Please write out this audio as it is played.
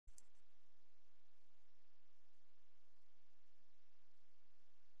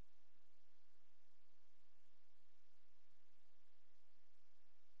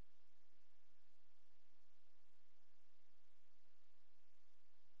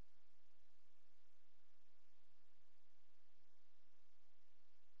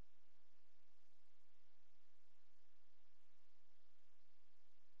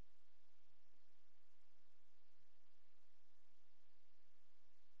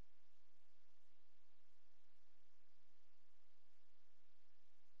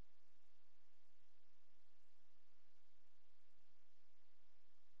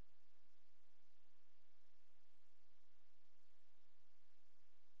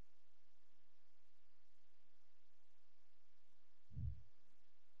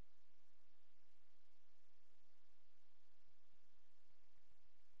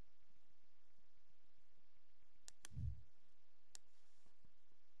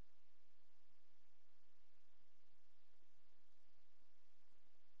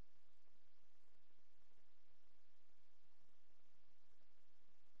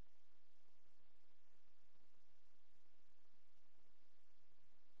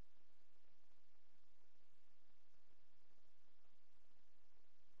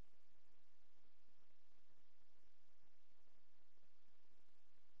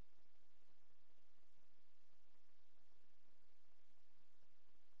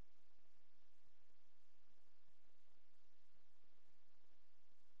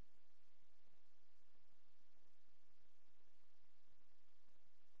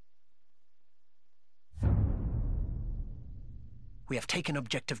We have taken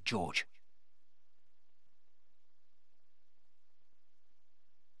objective George.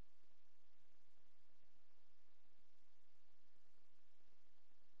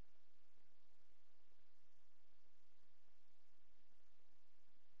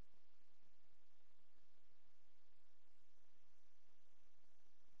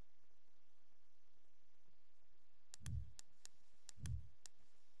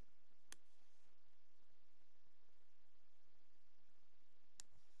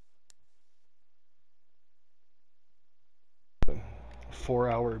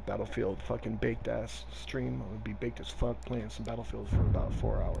 Four-hour Battlefield fucking baked ass stream. I would be baked as fuck playing some Battlefield for about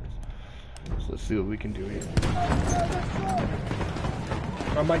 4 hours. So let's see what we can do here.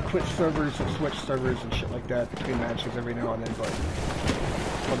 I might quit servers and switch servers and shit like that between matches every now and then, but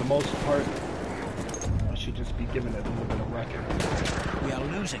for the most part, I should just be giving it a little bit of record. We are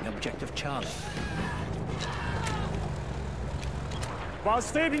losing objective Charlie.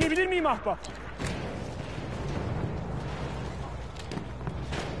 Vasıtaya binebilir miyim ahbap?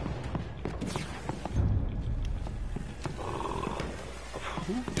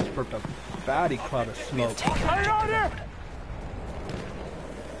 Just burped a fatty cloud of smoke. Hayır hadi!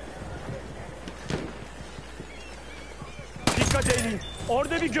 Dikkat edin.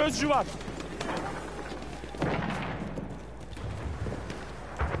 Orada bir gözcü var.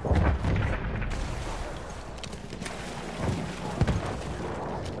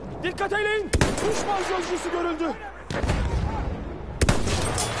 Dikkat edin. Düşman gözcüsü görüldü.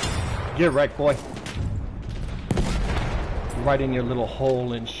 Get wrecked, boy. Right in your little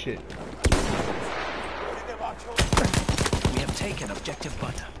hole and shit. We have taken objective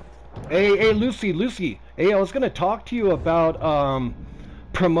butter. Hey, Lucy. Hey, I was gonna talk to you about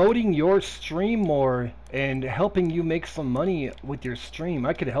promoting your stream more and helping you make some money with your stream.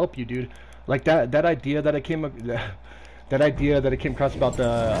 I could help you, dude. Like that idea that I came across about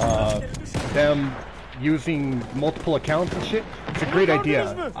the them using multiple accounts and shit. It's a great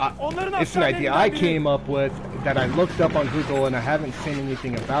idea. It's an idea I came up with that I looked up on Google and I haven't seen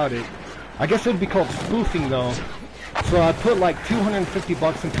anything about it. I guess it would be called spoofing though. So I put like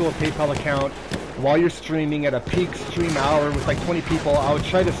 $250 into a PayPal account while you're streaming at a peak stream hour with like 20 people. I would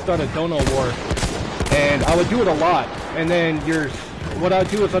try to start a dono war, and I would do it a lot. And then what I'd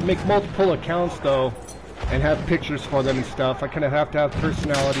do is I'd make multiple accounts though, and have pictures for them and stuff. I kind of have to have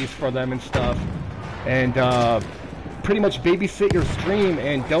personalities for them and stuff, and pretty much babysit your stream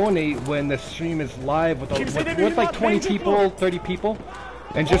and donate when the stream is live with like 20 people, 30 people,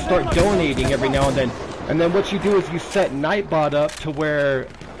 and just start donating every now and then. And then what you do is you set Nightbot up to where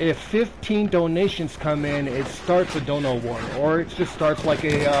if 15 donations come in, it starts a dono war, or it just starts like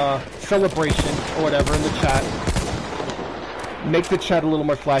a celebration or whatever in the chat. Make the chat a little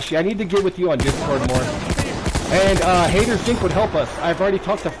more flashy. I need to get with you on Discord more. And Haters Inc. would help us. I've already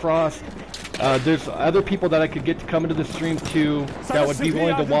talked to Frost. There's other people that I could get to come into the stream too that would be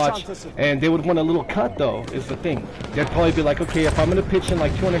willing to watch, and they would want a little cut though, is the thing. They'd probably be like, okay, if I'm gonna pitch in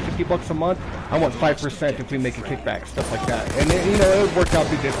like $250 a month, I want 5% if we make a kickback, stuff like that. And then, you know, it would work out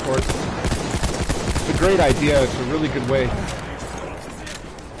through Discord. It's a great idea, it's a really good way.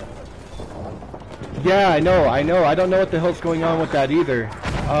 Yeah, I know, I don't know what the hell's going on with that either.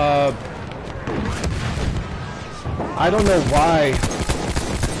 I don't know why.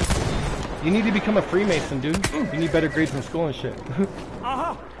 You need to become a Freemason, dude. You need better grades in school and shit.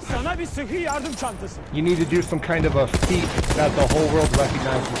 You need to do some kind of a feat that the whole world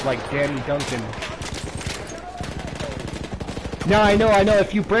recognizes, like Danny Duncan. Now, I know,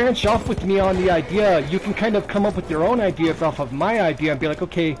 if you branch off with me on the idea, you can kind of come up with your own ideas off of my idea and be like,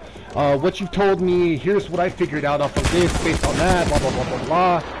 okay, what you've told me, here's what I figured out off of this, based on that, blah, blah, blah, blah,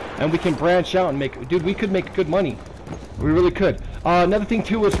 blah. And we can branch out and make, dude, we could make good money. We really could. Another thing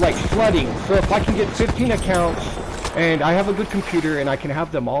too is like flooding. So if I can get 15 accounts and I have a good computer and I can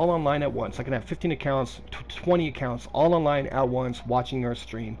have them all online at once. I can have 15 accounts, 20 accounts all online at once watching our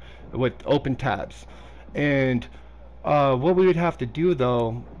stream with open tabs. And what we would have to do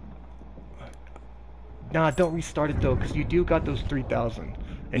though, nah, don't restart it though, because you do got those 3,000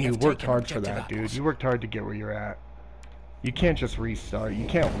 and you worked hard for that, dude. You worked hard to get where you're at. You can't just restart. You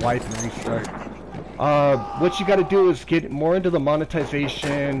can't wipe and restart. What you got to do is get more into the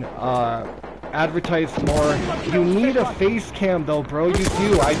monetization, advertise more. You need a face cam though, bro. You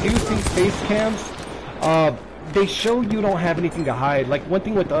do. I do think face cams, they show you don't have anything to hide. Like one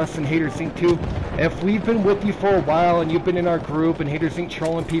thing with us and Haters Inc. too, if we've been with you for a while and you've been in our group and Haters Inc.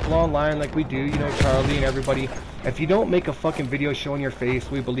 trolling people online like we do, you know, Charlie and everybody, if you don't make a fucking video showing your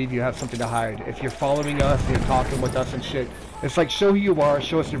face, we believe you have something to hide. If you're following us and you're talking with us and shit, it's like, show who you are,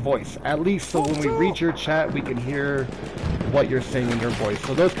 show us your voice. At least so when we read your chat, we can hear what you're saying in your voice.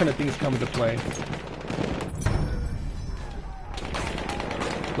 So those kind of things come into play.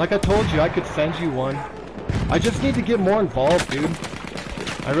 Like I told you, I could send you one. I just need to get more involved, dude.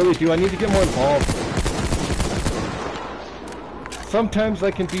 I really do. I need to get more involved. Sometimes I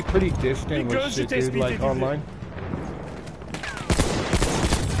can be pretty distant with shit, dude, like online.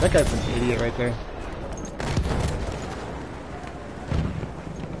 That guy's an idiot right there.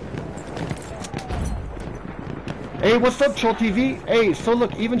 Hey, what's up, Troll TV? Hey, so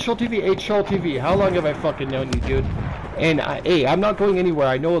look, even Troll TV, hey, Troll TV, how long have I fucking known you, dude? And, hey, I'm not going anywhere.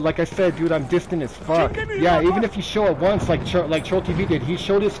 I know, like I said, dude, I'm distant as fuck. Yeah, even if you show it once, like Troll TV did, he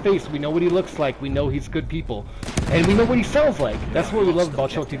showed his face. We know what he looks like. We know he's good people. And we know what he sounds like. That's what we love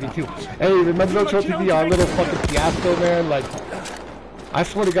about Troll TV, too. Hey, remember Troll TV, our little fucking fiasco, man? Like, I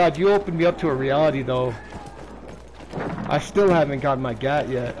swear to God, you opened me up to a reality, though. I still haven't gotten my GAT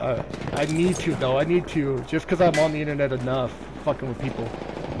yet. I need to, though. I need to. Just because I'm on the internet enough, fucking with people.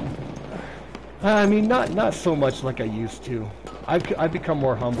 I mean, not so much like I used to. I've become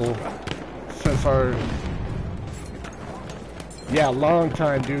more humble since our... Yeah, long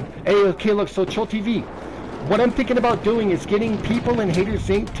time, dude. Hey, okay, look, so Troll TV, what I'm thinking about doing is getting people in Haters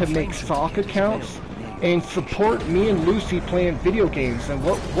Inc. to make sock accounts and support me and Lucy playing video games. And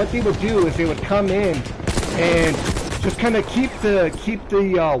what they would do is they would come in and just kind of keep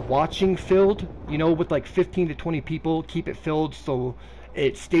the watching filled, you know, with like 15 to 20 people, keep it filled so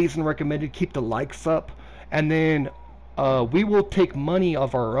it stays in recommended, keep the likes up, and then we will take money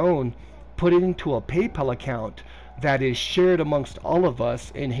of our own, put it into a PayPal account that is shared amongst all of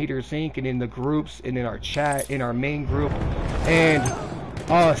us in Haters Inc. and in the groups and in our chat, in our main group, and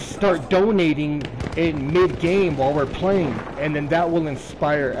start donating in mid-game while we're playing, and then that will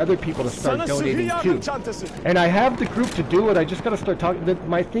inspire other people to start donating too. And I have the group to do it. I just gotta start talking.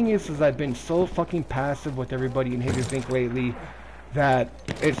 My thing is I've been so fucking passive with everybody in Haters Inc. lately that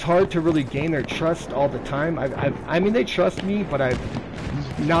it's hard to really gain their trust all the time. I mean, they trust me, but I've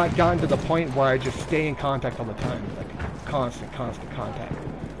not gotten to the point where I just stay in contact all the time, like constant contact.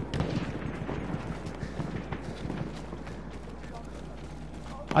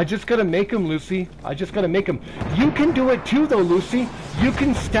 I just gotta make them, Lucy. I just gotta make them. You can do it too, though, Lucy. You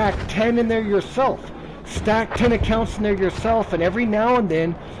can stack 10 in there yourself. Stack 10 accounts in there yourself, and every now and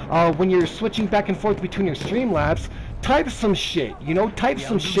then, when you're switching back and forth between your Streamlabs, type some shit, you know, type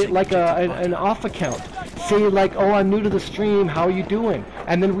some shit like an off account. Say like, oh, I'm new to the stream, how are you doing?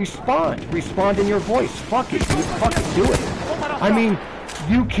 And then respond in your voice. Fuck it, dude, fuck it, do it. I mean,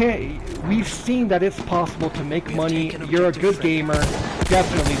 you can't, we've seen that it's possible to make money. You're a good gamer,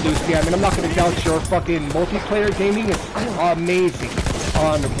 definitely, Lucy. I mean, I'm not gonna doubt your fucking multiplayer gaming is amazing.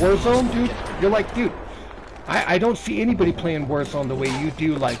 On Warzone, dude, you're like, dude, I don't see anybody playing Warzone the way you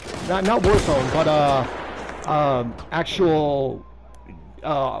do, like, not Warzone, but actual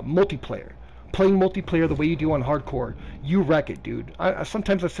multiplayer. Playing multiplayer the way you do on hardcore, you wreck it, dude.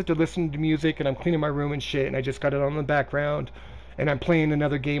 Sometimes I sit there listening to music and I'm cleaning my room and shit, and I just got it on the background, and I'm playing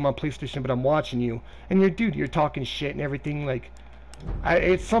another game on PlayStation, but I'm watching you, and you're talking shit and everything. Like,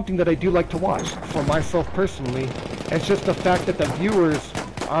 it's something that I do like to watch for myself personally. It's just the fact that the viewers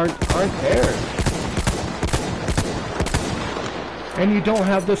aren't there. And you don't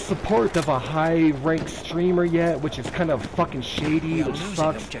have the support of a high-ranked streamer yet, which is kind of fucking shady, which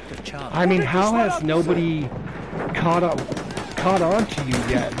sucks. I mean, how has nobody caught on to you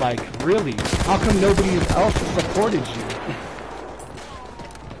yet? Like, really? How come nobody else has supported you?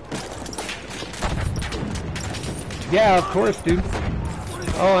 Yeah, of course, dude.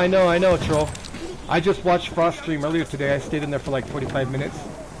 Oh, I know, troll. I just watched Frost stream earlier today. I stayed in there for like 45 minutes.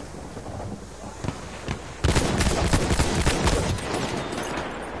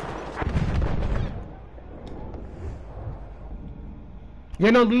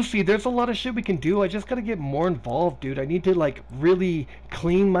 You know, Lucy, there's a lot of shit we can do. I just gotta get more involved, dude. I need to, like, really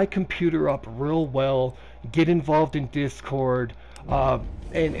clean my computer up real well, get involved in Discord,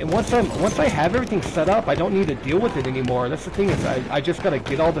 and once I have everything set up, I don't need to deal with it anymore. That's the thing, is I just gotta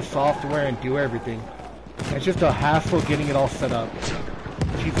get all the software and do everything. It's just a hassle getting it all set up.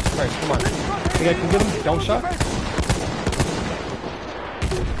 Jesus Christ, come on. Think I can get him? Dome shot?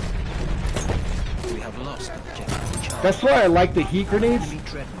 That's why I like the heat grenades.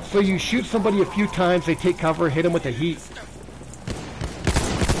 So you shoot somebody a few times, they take cover, hit them with the heat,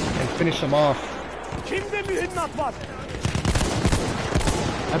 and finish them off.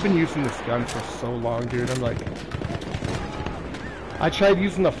 I've been using this gun for so long, dude. I'm like, I tried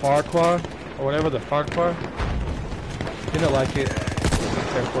using the Farquhar or whatever the Farquhar. Didn't like it. Don't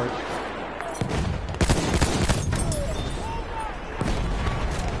care for it.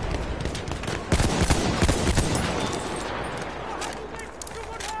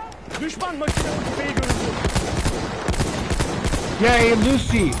 Düşman makine tüfeği görüldü. Yeah, hey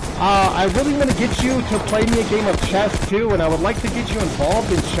Lucy, I really want to get you to play me a game of chess too, and I would like to get you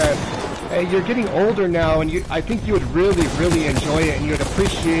involved in chess. You're getting older now, and I think you would really, really enjoy it, and you'd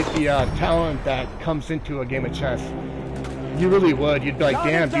appreciate the talent that comes into a game of chess. You really would. You'd be like,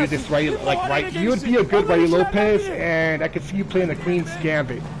 damn, dude, this right. You would be a good Raul Lopez, and I could see you playing the Queen's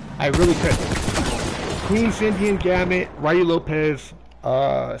Gambit. I really could. Queen's Indian Gambit, Raul Lopez.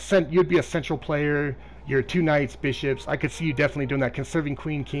 You'd be a central player. Your 2 knights, bishops. I could see you definitely doing that. Conserving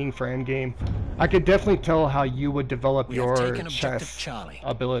Queen, King for endgame. I could definitely tell how you would develop your chess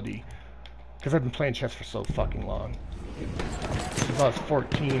ability. Because I've been playing chess for so fucking long. Since I was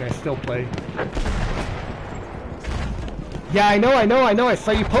 14, I still play. Yeah, I know. I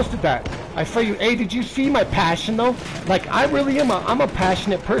saw you posted that. I saw you. Hey, did you see my passion though? Like, I really am I'm a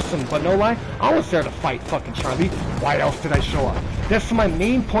passionate person, but no lie, I was there to fight fucking Charlie. Why else did I show up? That's my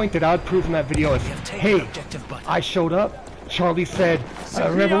main point that I would prove in that video is, hey, I showed up. Charlie said,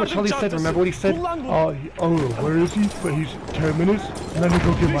 remember what Charlie said? Remember what he said? Oh, where is he? But he's 10 minutes. Let me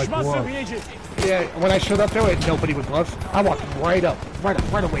go get my gloves. Yeah, when I showed up there, nobody with gloves. I walked right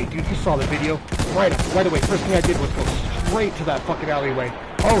away, dude. You saw the video. Right away. First thing I did was go straight to that fucking alleyway.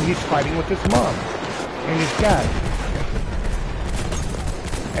 Oh, he's fighting with his mom and his dad.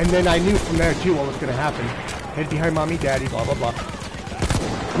 And then I knew from there too what was gonna happen. Head behind mommy, daddy, blah blah blah.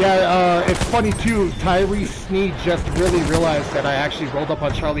 Yeah, it's funny too. Tyree Sneed just really realized that I actually rolled up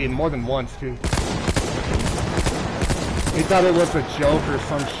on Charlie and more than once too. He thought it was a joke or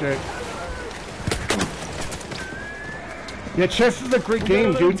some shit. Yeah, chess is a great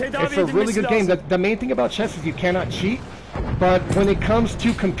game, dude. It's a really good game. The main thing about chess is you cannot cheat. But when it comes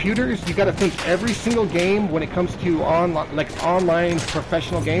to computers, you got to think every single game. When it comes to online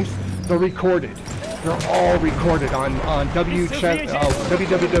professional games, they're recorded. They're all recorded on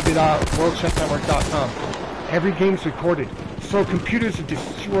www.worldchessnetwork.com. Every game's recorded. So computers have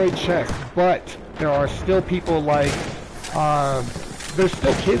destroyed chess, but there are still people like there's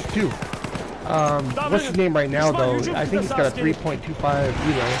still kids too. What's his name right now though? I think he's got a 3.25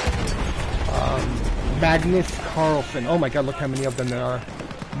 Elo. Magnus Carlsen. Oh my god, look how many of them there are.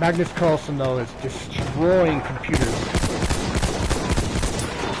 Magnus Carlsen though is destroying computers.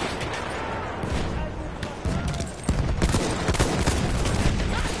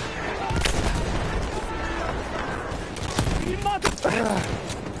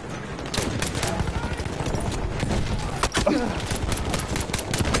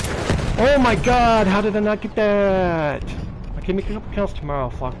 Oh my god, how did I not get that? I can make a couple counts tomorrow,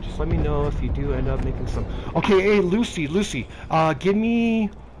 Flock. Just let me know if you do end up making some. Okay, hey, Lucy, give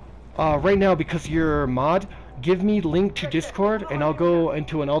me, right now, because you're a mod, give me link to Discord, and I'll go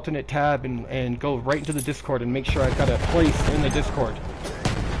into an alternate tab and go right into the Discord and make sure I've got a place in the Discord.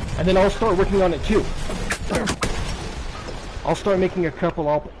 And then I'll start working on it too. I'll start making a couple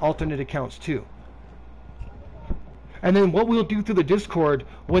alternate accounts too. And then what we'll do through the Discord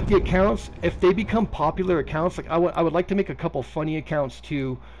with the accounts, if they become popular accounts, like I would like to make a couple funny accounts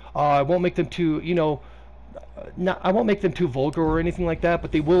too. I won't make them too, you know, I won't make them too vulgar or anything like that,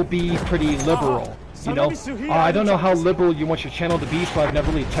 but they will be pretty liberal, you know. I don't know how liberal you want your channel to be, so I've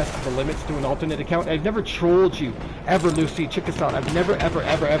never really tested the limits to an alternate account. I've never trolled you, ever, Lucy. Check this out. I've never,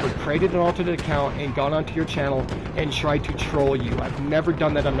 ever created an alternate account and gone onto your channel and tried to troll you. I've never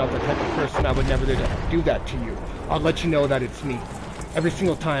done that. I'm not the type of person I would never do that to you. I'll let you know that it's me every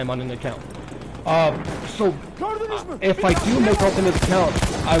single time on an account. So if I do make alternate accounts,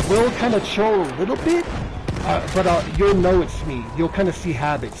 I will kind of troll a little bit, but you'll know it's me. You'll kind of see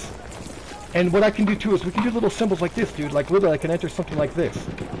habits. And what I can do too is we can do little symbols like this, dude. Like literally I can enter something like this.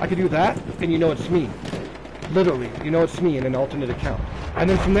 I can do that, and you know it's me. Literally, you know it's me in an alternate account. And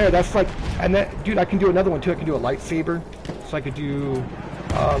then from there, that's like, and that, dude, I can do another one too. I can do a lightsaber. So I could do,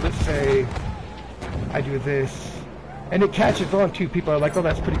 let's say, I do this. And it catches on too. People are like, oh,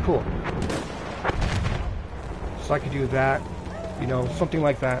 that's pretty cool. So I could do that, you know, something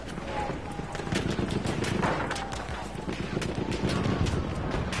like that.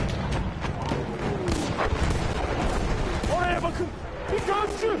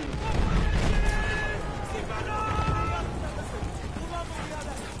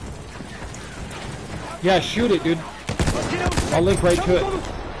 Yeah, shoot it, dude. I'll link right to it.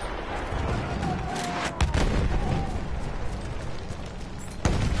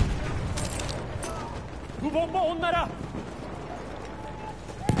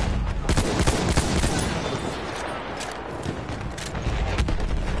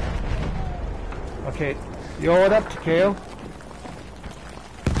 Okay. Yo, what up, Takeo?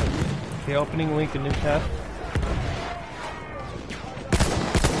 Okay, opening link in new tab.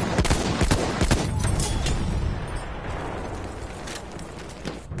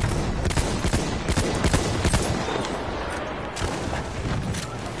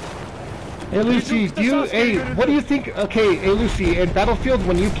 Hey Lucy, what do you think, okay, hey Lucy, in Battlefield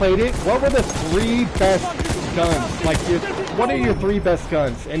when you played it, what were the 3 best guns? Like, what are your 3 best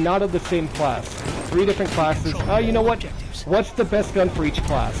guns? And not of the same class. 3 different classes. Oh, you know what? What's the best gun for each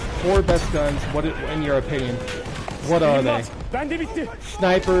class? 4 best guns, what, in your opinion? What are they?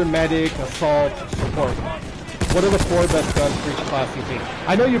 Sniper, medic, assault, support. What are the 4 best guns for each class you think?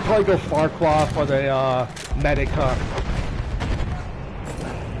 I know you probably go Farquhar for the medic, huh?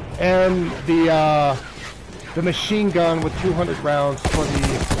 And the machine gun with 200 rounds for the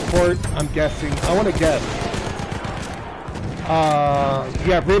support, I'm guessing. I want to guess.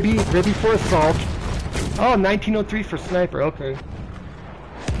 Yeah, Ribby for assault. Oh, 1903 for sniper, okay.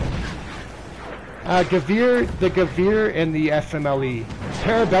 The Gavir and the FMLE.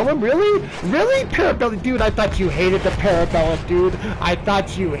 Parabellum, really? Really? Parabellum, dude, I thought you hated the Parabellum, dude. I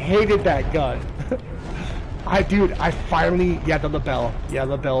thought you hated that gun. I finally, yeah, the Lebel. Yeah,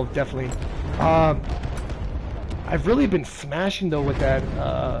 Lebel, definitely. I've really been smashing, though, with that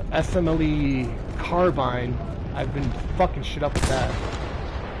SMLE carbine. I've been fucking shit up with that.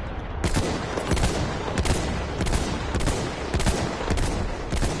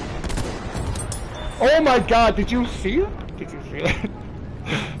 Oh my god, did you see it? Did you see it?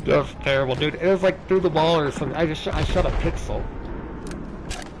 That was terrible, dude. It was like through the wall or something. I shot a pixel.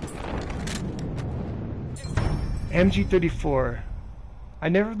 MG34. I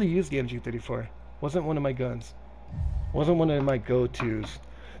never really used the MG34. Wasn't one of my guns. Wasn't one of my go-tos.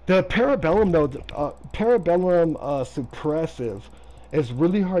 The Parabellum, though, Parabellum suppressive is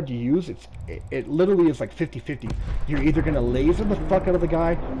really hard to use. It literally is like 50-50. You're either gonna laser the fuck out of the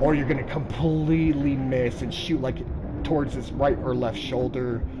guy, or you're gonna completely miss and shoot like towards his right or left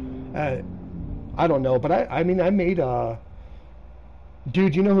shoulder. I don't know, but I mean I made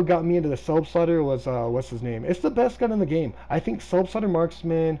dude, you know who got me into the Soap Slaughter was, what's his name? It's the best gun in the game. I think Soap Slaughter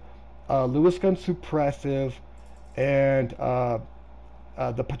Marksman, Lewis Gun Suppressive, and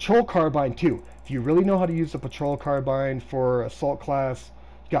the Patrol Carbine too. If you really know how to use the Patrol Carbine for Assault class,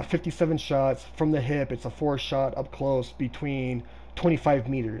 you got 57 shots from the hip. It's a 4-shot up close between 25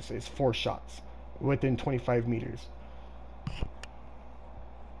 meters. It's 4 shots within 25 meters.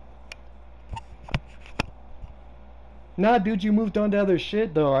 Nah, dude, you moved on to other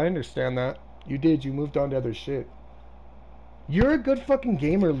shit, though. I understand that. You did. You moved on to other shit. You're a good fucking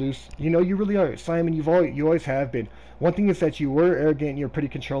gamer, Luce. You know, you really are. Simon, you always have been. One thing is that you were arrogant, you're pretty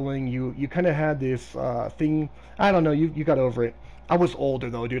controlling. You kind of had this thing. I don't know, you got over it. I was older,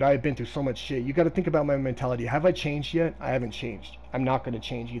 though, dude. I had been through so much shit. You got to think about my mentality. Have I changed yet? I haven't changed. I'm not going to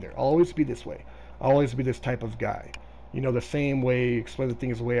change either. I'll always be this way. I'll always be this type of guy. You know, the same way, explain the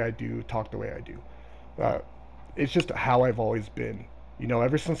things the way I do, talk the way I do. It's just how I've always been. You know,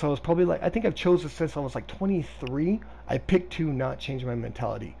 ever since I was probably like, I think I've chosen since I was like 23. I picked to not change my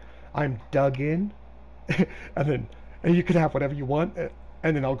mentality. I'm dug in, and you can have whatever you want,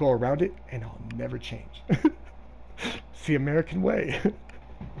 and then I'll go around it, and I'll never change. It's the American way.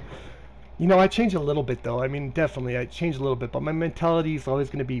 You know, I change a little bit though. I mean, definitely, I change a little bit, but my mentality is always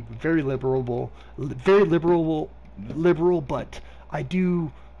going to be very liberal, but I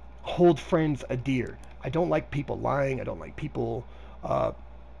do hold friends dear. I don't like people lying. I don't like people. I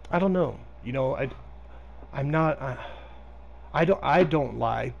don't know. You know, I'm not. I don't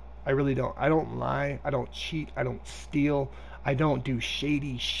lie. I really don't. I don't lie. I don't cheat. I don't steal. I don't do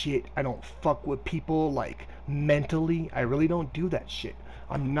shady shit. I don't fuck with people like mentally. I really don't do that shit.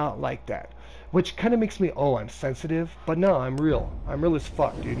 I'm not like that. Which kind of makes me, oh, I'm sensitive. But no, I'm real. I'm real as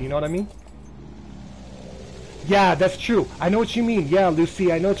fuck, dude. You know what I mean? Yeah, that's true. I know what you mean. Yeah,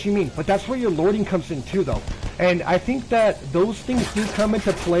 Lucy, I know what you mean. But that's where your lording comes in too, though. And I think that those things do come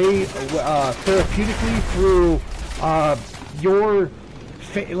into play therapeutically through your,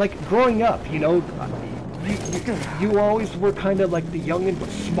 like, growing up, you know. You always were kind of like the youngin' but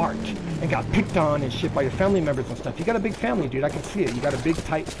smart and got picked on and shit by your family members and stuff. You got a big family, dude. I can see it. You got a big,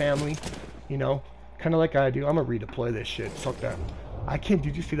 tight family, you know. Kind of like I do. I'm gonna redeploy this shit. Fuck that. I can't.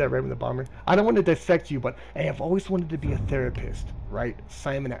 Did you see that right in the bomber? I don't want to dissect you, but hey, I've always wanted to be a therapist, right?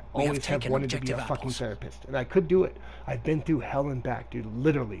 Simon, I always have wanted to be a fucking therapist, and I could do it. I've been through hell and back, dude.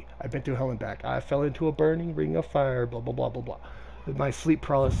 Literally, I've been through hell and back. I fell into a burning ring of fire. Blah blah blah blah blah. My sleep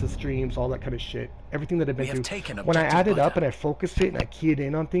paralysis, dreams, all that kind of shit. Everything that I've been through. When I add it up and I focus it and I key it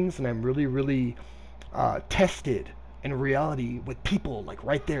in on things, and I'm really tested in reality with people like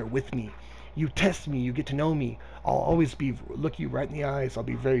right there with me. You test me, you get to know me. I'll always look you right in the eyes. I'll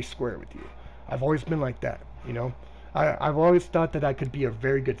be very square with you. I've always been like that, you know. I've always thought that I could be a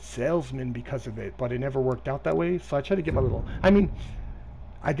very good salesman because of it, but it never worked out that way. So I try to get my little. I mean,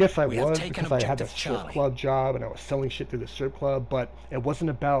 I guess I was because I had a strip club job and I was selling shit through the strip club, but it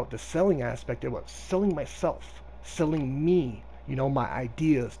wasn't about the selling aspect. It was selling myself, selling me, you know, my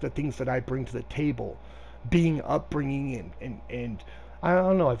ideas, the things that I bring to the table, being upbringing and I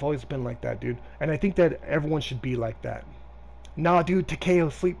don't know. I've always been like that, dude. And I think that everyone should be like that. Nah, dude, Takeo,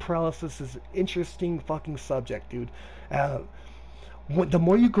 sleep paralysis is an interesting fucking subject, dude. The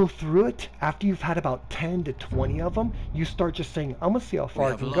more you go through it, after you've had about 10 to 20 of them, you start just saying, I'm going to see how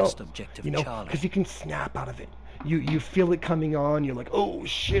far I can go. You know, because you can snap out of it. You feel it coming on, you're like, oh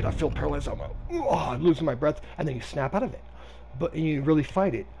shit, I feel paralyzed, I'm losing my breath, and then you snap out of it. But you really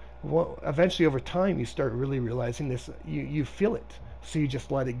fight it. Well, eventually over time, you start really realizing this, you feel it. So you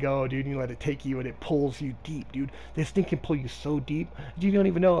just let it go, dude, and you let it take you, and it pulls you deep, dude. This thing can pull you so deep, you don't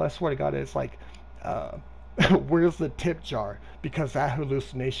even know. I swear to God, it's like, where's the tip jar? Because that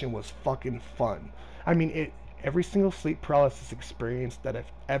hallucination was fucking fun. I mean, every single sleep paralysis experience that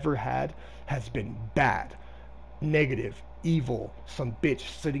I've ever had has been bad, negative, evil, some bitch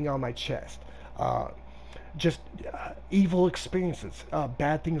sitting on my chest, evil experiences,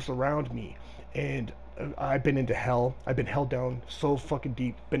 bad things around me, and I've been into hell. I've been held down so fucking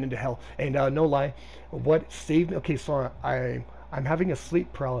deep. Been into hell, and no lie, what saved me? Okay, so I'm having a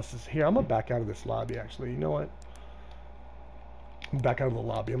sleep paralysis here. I'm gonna back out of this lobby. Actually, you know what? I'm back out of the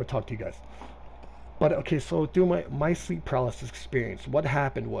lobby. I'm gonna talk to you guys. But okay, so through my sleep paralysis experience, what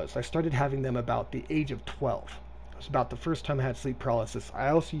happened was I started having them about the age of 12. It was about the first time I had sleep paralysis. I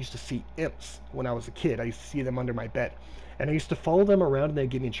also used to see imps when I was a kid. I used to see them under my bed. And I used to follow them around and they'd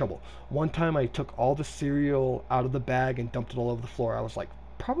get me in trouble. One time I took all the cereal out of the bag and dumped it all over the floor. I was like,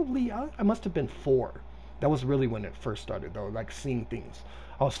 probably, I must have been 4. That was really when it first started though, like seeing things.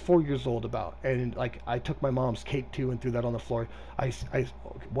 I was 4 years old about, and like I took my mom's cake too and threw that on the floor. I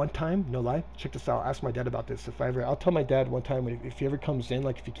one time, no lie, check this out. Ask my dad about this. I'll tell my dad one time if he ever comes in,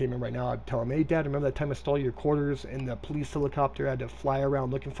 like if he came in right now, I'd tell him, hey dad, remember that time I stole your quarters and the police helicopter had to fly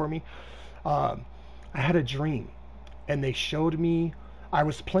around looking for me? I had a dream, and they showed me. I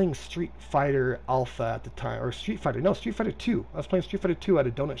was playing Street Fighter Alpha at the time, or Street Fighter 2. I was playing Street Fighter 2 at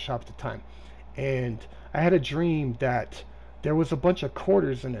a donut shop at the time, and I had a dream that there was a bunch of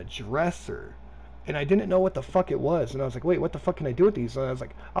quarters in a dresser, and I didn't know what the fuck it was, and I was like, wait, what the fuck can I do with these? And I was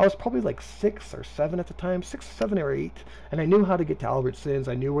like, I was probably like 6 or 7 at the time, 6, 7 or 8, and I knew how to get to Albertsons.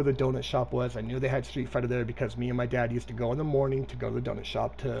 I knew where the donut shop was. I knew they had Street Fighter there because me and my dad used to go in the morning to go to the donut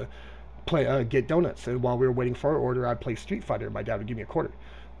shop to play get donuts, and while we were waiting for our order, I'd play Street Fighter. My dad would give me a quarter.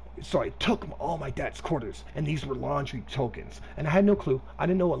 So I took all my dad's quarters, and these were laundry tokens, and I had no clue. I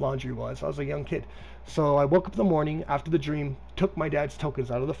didn't know what laundry was. I was a young kid. So I woke up in the morning after the dream, took my dad's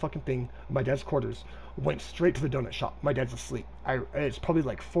tokens out of the fucking thing, my dad's quarters, went straight to the donut shop. My dad's asleep. It's probably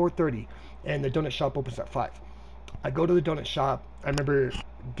like 4:30, and the donut shop opens at 5. I go to the donut shop. I remember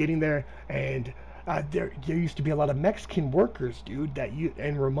getting there, and there used to be a lot of Mexican workers, dude,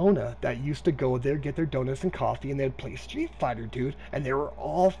 and Ramona that used to go there, get their donuts and coffee, and they'd play Street Fighter, dude. And they were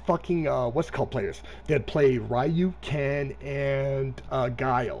all fucking players. They'd play Ryu, Ken, and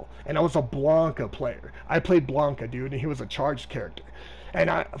Guile. And I was a Blanca player. I played Blanca, dude, and he was a charged character. And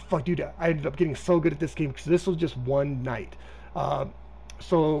I ended up getting so good at this game because this was just one night.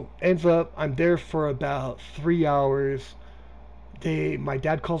 So ends up I'm there for about 3 hours. My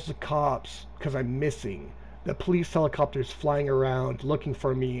dad calls the cops because I'm missing. The police helicopter's flying around looking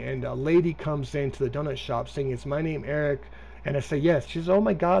for me, and a lady comes into the donut shop saying, "Is my name Eric?" And I say, "Yes." She says, "Oh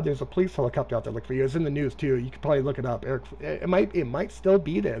my God, there's a police helicopter out there looking for you. It's in the news too. You could probably look it up, Eric." It might still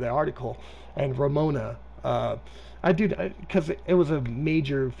be there, the article. And Ramona, because it was a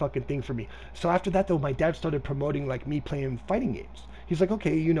major fucking thing for me. So after that though, my dad started promoting like me playing fighting games. He's like,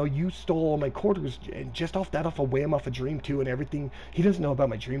 okay, you stole all my quarters, and just off a whim, off a dream too, and everything. He doesn't know about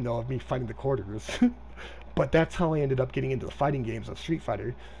my dream though of me fighting the quarters. But that's how I ended up getting into the fighting games of Street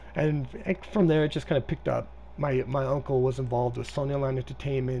Fighter, and from there it just kind of picked up. My uncle was involved with Sony Online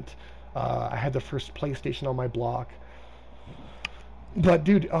Entertainment. I had the first PlayStation on my block. But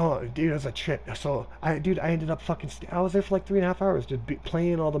dude, it was a trip. So I ended up I was there for like 3.5 hours, just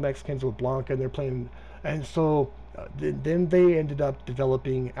playing all the Mexicans with Blanca, and they're playing, and so. Then they ended up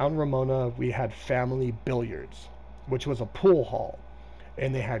developing, out in Ramona, we had Family Billiards, which was a pool hall,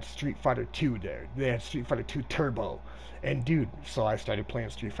 and they had Street Fighter 2 there. They had Street Fighter 2 Turbo, and dude, so I started playing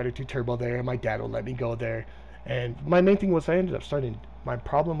Street Fighter 2 Turbo there, and my dad would let me go there, And my main thing was my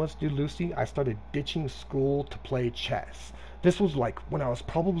problem was, dude, Lucy, I started ditching school to play chess. This was like when I was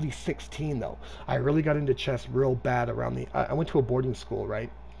probably 16, though. I really got into chess real bad around I went to a boarding school,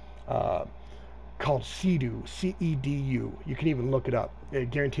 right? Uh, Called CEDU, CEDU. You can even look it up. I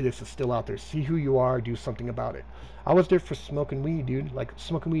guarantee this is still out there. See who you are, do something about it. I was there for smoking weed, dude. Like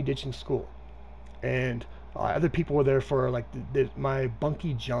smoking weed, ditching school. And other people were there for like my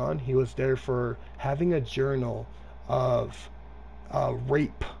bunkie John. He was there for having a journal of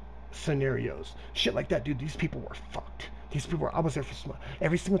rape scenarios, shit like that, dude. These people were fucked. These people were. I was there for smoke.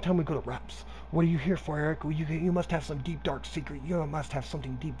 Every single time we go to reps. What are you here for, Eric? Well, you must have some deep dark secret. You must have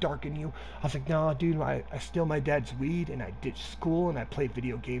something deep dark in you. I was like, nah, dude. I steal my dad's weed and I ditch school and I play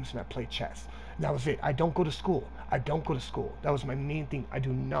video games and I play chess. And that was it. I don't go to school. I don't go to school. That was my main thing. I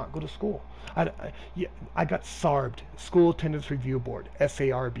do not go to school. I got SARB'd, School Attendance Review Board,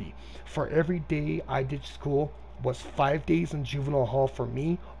 SARB. For every day I ditched school was 5 days in juvenile hall for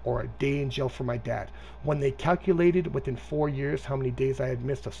me or a day in jail for my dad. When they calculated within 4 years how many days I had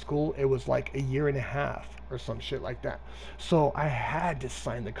missed of school, it was like a year and a half or some shit like that. So I had to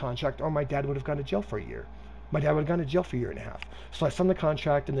sign the contract or my dad would have gone to jail for a year. My dad would have gone to jail for a year and a half. So I signed the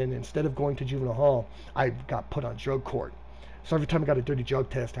contract, and then instead of going to juvenile hall, I got put on drug court. So every time I got a dirty drug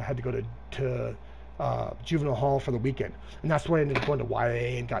test, I had to go to juvenile hall for the weekend. And that's why I ended up going to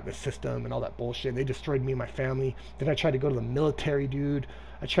YA and got in the system and all that bullshit. They destroyed me and my family. Then I tried to go to the military, dude.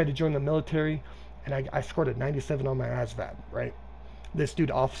 I tried to join the military, and I scored a 97 on my ASVAB, right? This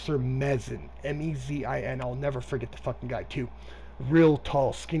dude, Officer Mezin, M-E-Z-I-N, I'll never forget the fucking guy, too. Real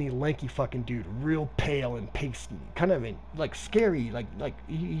tall, skinny, lanky fucking dude. Real pale and pasty. Kind of like scary. Like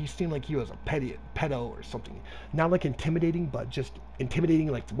he seemed like he was a pedo or something. Not like intimidating, but just intimidating.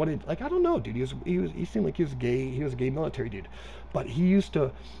 Like I don't know, dude. He seemed like he was gay. He was a gay military dude. But he used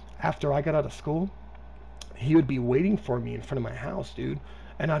to, after I got out of school, he would be waiting for me in front of my house, dude.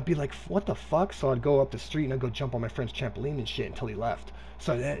 And I'd be like, what the fuck? So I'd go up the street and I'd go jump on my friend's trampoline and shit until he left.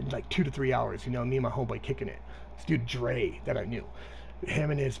 So that, like 2 to 3 hours, me and my homeboy kicking it. This dude Dre that I knew, him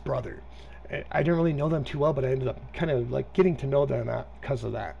and his brother. I didn't really know them too well, but I ended up kind of like getting to know them because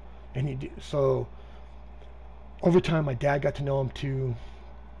of that. And so over time, my dad got to know him too.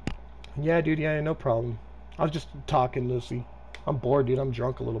 Yeah, dude, yeah, no problem. I was just talking, Lucy. I'm bored, dude. I'm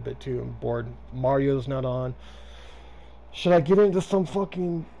drunk a little bit too. I'm bored. Mario's not on. Should I get into some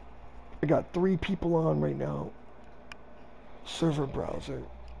fucking... I got 3 people on right now. Server browser.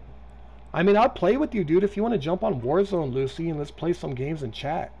 I mean, I'll play with you, dude. If you want to jump on Warzone, Lucy, and let's play some games and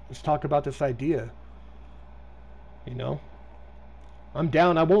chat. Let's talk about this idea. You know? I'm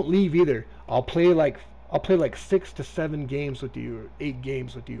down. I won't leave either. I'll play like 6 to 7 games with you, or 8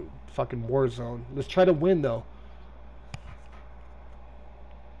 games with you. Fucking Warzone. Let's try to win, though.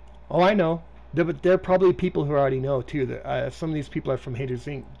 Oh, I know. But there are probably people who already know, too. That some of these people are from Haters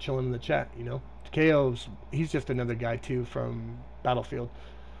Inc. chilling in the chat, you know? KO's, he's just another guy, too, from Battlefield.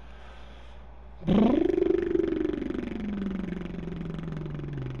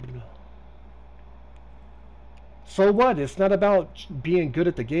 So what? It's not about being good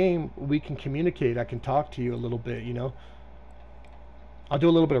at the game. We can communicate. I can talk to you a little bit, you know? I'll do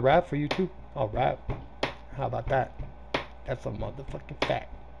a little bit of rap for you, too. I'll rap. How about that? That's a motherfucking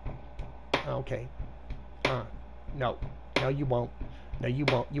fact. Okay. No. No, you won't. No, you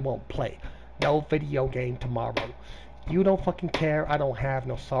won't. You won't play. No video game tomorrow. You don't fucking care. I don't have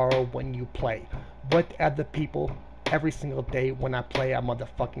no sorrow when you play. But other people, every single day when I play, I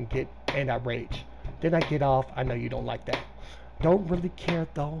motherfucking get and I rage. Then I get off. I know you don't like that. Don't really care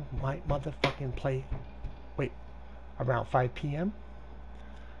though. Might motherfucking play. Wait. Around 5 p.m.?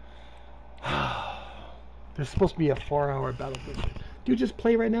 There's supposed to be a 4-hour Battlefield. Dude, just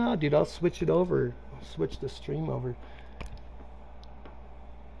play right now. Dude, I'll switch it over. I'll switch the stream over.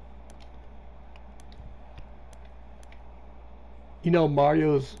 You know,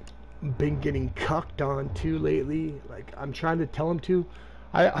 Mario's been getting cucked on too lately. Like, I'm trying to tell him to.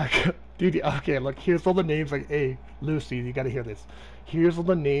 Dude, okay, look, here's all the names. Like, hey, Lucy, you gotta hear this. Here's all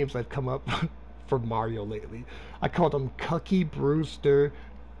the names I've come up for Mario lately. I called him Cucky Brewster,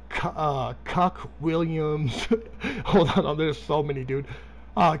 Cuck Williams. Hold on, there's so many, dude.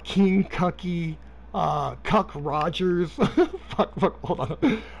 King Cucky, Cuck Rogers. fuck, hold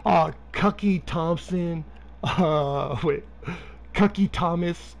on. Cucky Thompson. Wait. Cucky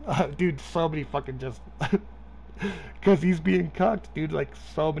Thomas, dude, so many fucking just, cause he's being cucked, dude, like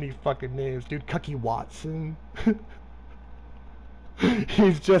so many fucking names, dude. Cucky Watson,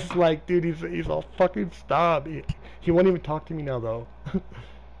 he's just like, dude, he's all fucking stop. He won't even talk to me now though.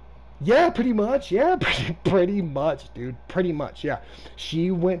 Yeah, pretty much. Yeah, pretty much, dude. Pretty much. Yeah.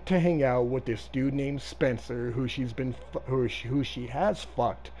 She went to hang out with this dude named Spencer, who who she has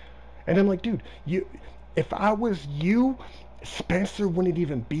fucked. And I'm like, dude, if I was you, Spencer wouldn't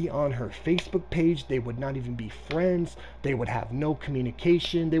even be on her Facebook page. They would not even be friends. They would have no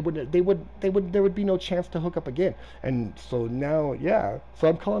communication. There would be no chance to hook up again. And so now, yeah. So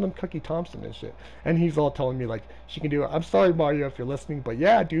I'm calling him Cookie Thompson and shit. And he's all telling me like she can do it. I'm sorry, Mario, if you're listening, but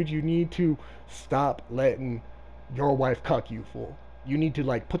yeah, dude, you need to stop letting your wife cuck you, fool. You need to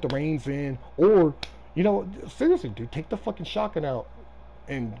like put the reins in, or seriously, dude, take the fucking shotgun out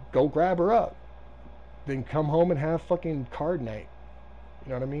and go grab her up. Then come home and have fucking card night. You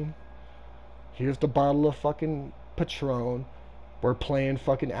know what I mean? Here's the bottle of fucking Patron. We're playing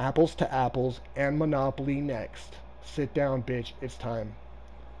fucking apples to apples and Monopoly next. Sit down, bitch. It's time.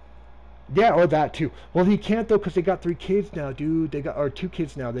 Yeah, or that too. Well, he can't though because they got 3 kids now, dude. Or 2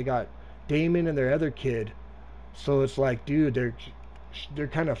 kids now. They got Damon and their other kid. So it's like, dude, they're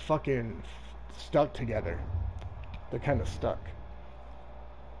kind of fucking stuck together. They're kind of stuck.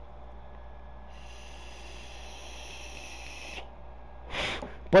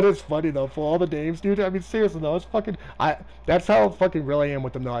 But it's funny though, for all the names, dude. I mean, seriously though, it's fucking. That's how fucking real I am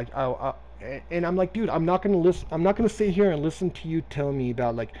with them though. And I'm like, dude, I'm not gonna listen. I'm not gonna sit here and listen to you tell me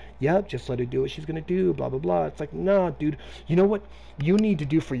about like, yep, just let her do what she's gonna do, blah blah blah. It's like, nah, dude. You know what you need to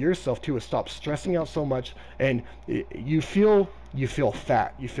do for yourself too is stop stressing out so much. And you feel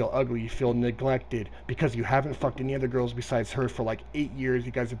fat, you feel ugly, you feel neglected because you haven't fucked any other girls besides her for like 8 years.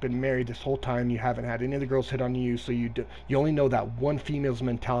 You guys have been married this whole time. You haven't had any other girls hit on you, so you only know that one female's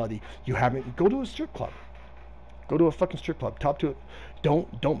mentality. You haven't go to a strip club. Go to a fucking strip club. Talk to it.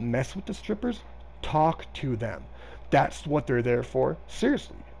 Don't mess with the strippers. Talk to them. That's what they're there for.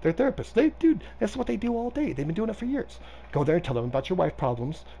 Seriously, they're therapists. Dude, that's what they do all day. They've been doing it for years. Go there and tell them about your wife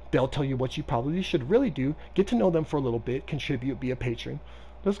problems. They'll tell you what you probably should really do. Get to know them for a little bit. Contribute. Be a patron.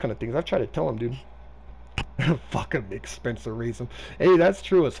 Those kind of things. I've tried to tell them, dude. Fucking make Spencer raise them. Hey, that's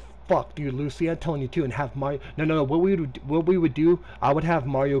true as fuck, dude. Lucy, I'm telling you too. And have Mario. No. What we would do? I would have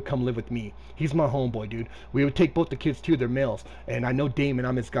Mario come live with me. He's my homeboy, dude. We would take both the kids too. They're males, and I know Damon.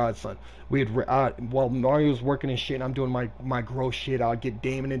 I'm his godson. We'd while Mario's working and shit, and I'm doing my gross shit. I'll get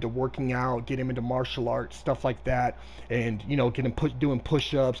Damon into working out, get him into martial arts, stuff like that, and get him doing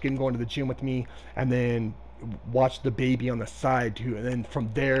push-ups, get him going to the gym with me, and then watch the baby on the side too, and then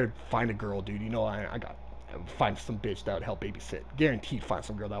from there find a girl, dude. I got find some bitch that would help babysit. Guaranteed find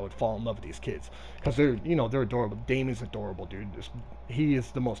some girl that would fall in love with these kids because they're adorable. Damon's adorable, dude. He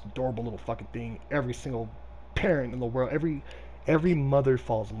is the most adorable little fucking thing. Every single parent in the world, every mother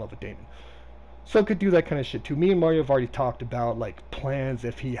falls in love with Damon. So could do that kind of shit too. Me and Mario have already talked about like plans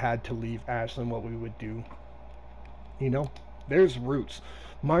if he had to leave Ashland, what we would do. There's roots.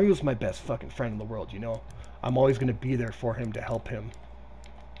 Mario's my best fucking friend in the world. I'm always gonna be there for him to help him.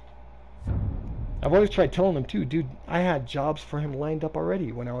 I've always tried telling him too, dude, I had jobs for him lined up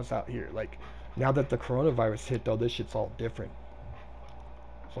already when I was out here. Like, now that the coronavirus hit though, this shit's all different.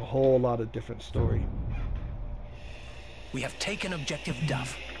 It's a whole lot of different story. We have taken objective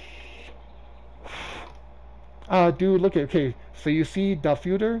Duff. Dude, look at, okay, so you see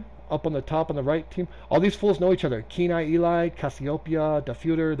Dafuter up on the top on the right team? All these fools know each other. Kenai Eli, Cassiopeia,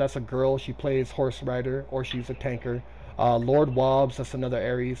 Dafuter, that's a girl, she plays horse rider, or she's a tanker. Lord Wobbs, that's another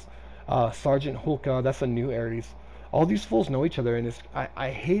Ares. Sergeant Hulka, that's a new Ares. All these fools know each other, and I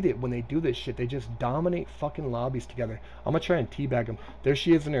hate it when they do this shit. They just dominate fucking lobbies together. I'm gonna try and teabag them. There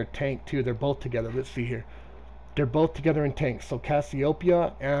she is in her tank too. They're both together. Let's see here. They're both together in tanks. So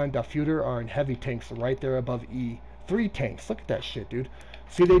Cassiopeia and Dafuter are in heavy tanks right there above E. 3 tanks. Look at that shit, dude.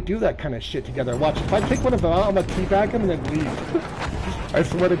 See, they do that kind of shit together. Watch. If I take one of them out, I'm gonna teabag them and then leave. I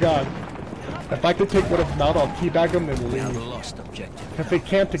swear to God. If I could take one of them out, I'll teabag them and leave. Lost objective. Because they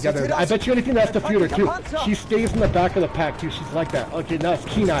camp together. I bet you anything that's Dafuter too. She stays in the back of the pack too. She's like that. Okay, that's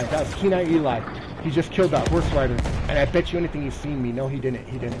Kenai. That's Kenai Eli. He just killed that horse rider. And I bet you anything he's seen me. No, he didn't.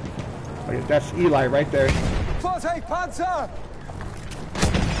 He didn't. Okay, that's Eli right there. Look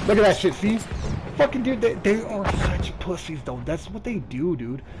at that shit. See? Fucking dude, they are such pussies though. That's what they do,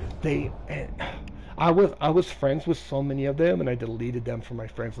 dude. I was friends with so many of them, and I deleted them from my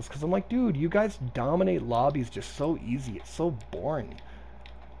friends list because I'm like, dude, you guys dominate lobbies just so easy. It's so boring.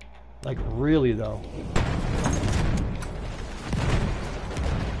 Like, really though.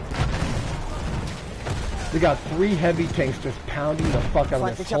 We got 3 heavy tanks just pounding the fuck out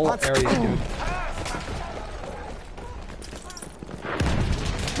of this whole area, dude.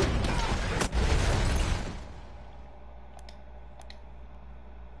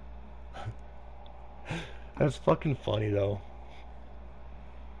 That's fucking funny though.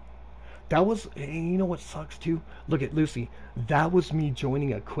 That was, you know what sucks too? Look at Lucy. That was me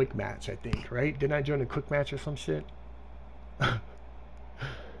joining a quick match, I think, right? Didn't I join a quick match or some shit?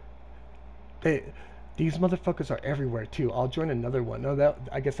 These motherfuckers are everywhere too. I'll join another one. No,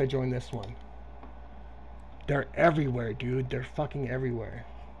 I guess I joined this one. They're everywhere, dude. They're fucking everywhere.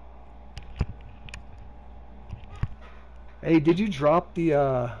 Hey, did you drop the,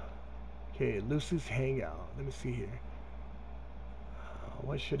 okay, Lucy's Hangout. Let me see here.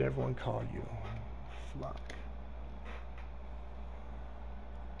 What should everyone call you? Flock.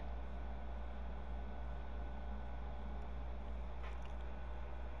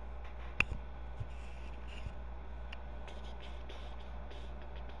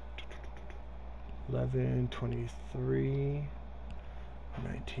 $11.23,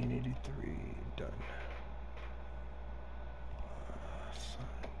 1983. Done.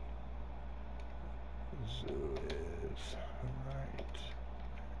 Zoo is right.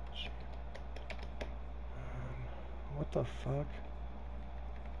 What the fuck?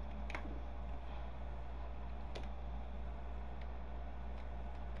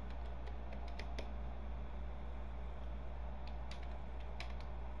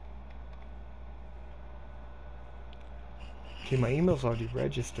 Okay, my email's already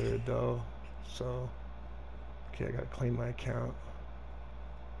registered though, so okay, I gotta claim my account.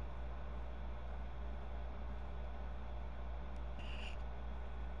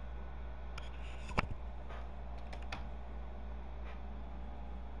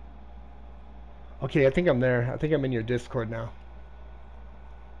 Okay, I think I'm there. I think I'm in your Discord now.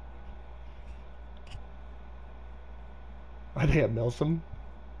 Are they at Milsom?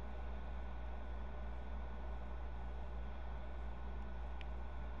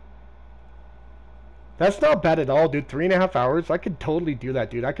 That's not bad at all, dude. 3.5 hours? I could totally do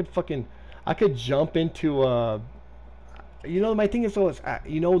that, dude. I could jump into, you know, my thing is though, is,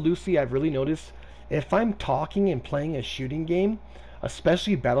 you know, Lucy, I've really noticed, if I'm talking and playing a shooting game,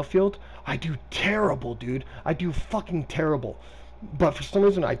 especially Battlefield, I do terrible, dude. I do fucking terrible. But for some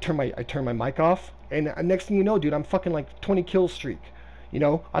reason, I turn my mic off, and next thing you know, dude, I'm fucking like 20 kill streak. You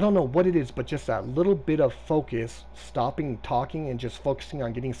know, I don't know what it is, but just that little bit of focus, stopping talking and just focusing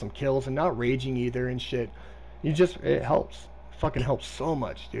on getting some kills and not raging either and shit. It helps. Fucking helps so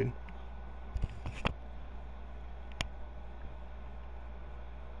much, dude.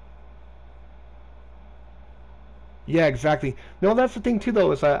 Yeah, exactly. No, that's the thing too,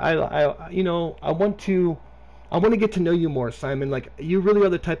 though, is you know, I want to get to know you more, Simon. Like, you really are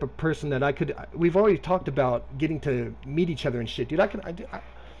the type of person that we've already talked about getting to meet each other and shit, dude. I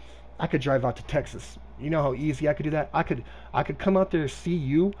could drive out to Texas. You know how easy I could do that? I could come out there, see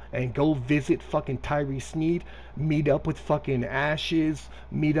you, and go visit fucking Tyree Sneed, meet up with fucking Ashes,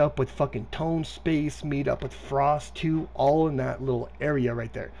 meet up with fucking Tone Space, meet up with Frost too, all in that little area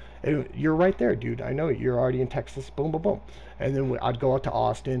right there. And you're right there, dude. I know you're already in Texas. Boom, boom, boom. And then I'd go out to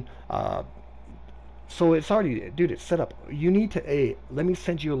Austin. So it's already, dude, it's set up. You need to, let me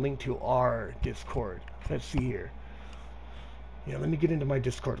send you a link to our Discord. Let's see here. Yeah, let me get into my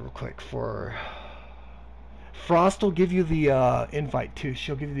Discord real quick. Frost will give you the invite too.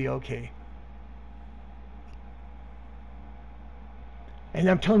 She'll give you the okay. And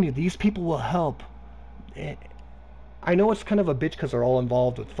I'm telling you, these people will help. I know it's kind of a bitch because they're all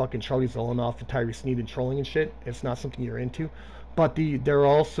involved with fucking Charlie Zelenoff and Tyree Sneed and trolling and shit. It's not something you're into. But they're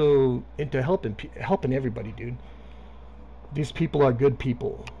also into helping everybody, dude. These people are good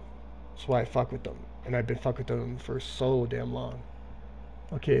people. That's why I fuck with them. And I've been fucking with them for so damn long.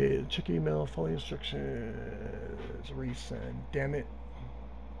 Okay, check email, follow instructions, resend. Damn it.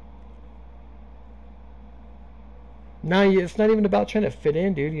 Nah, it's not even about trying to fit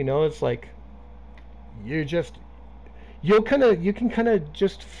in, dude. You know, it's like you can kind of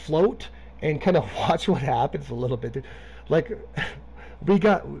just float and kind of watch what happens a little bit, dude. Like,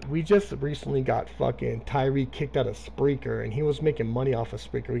 we just recently got fucking Tyree kicked out of Spreaker, and he was making money off of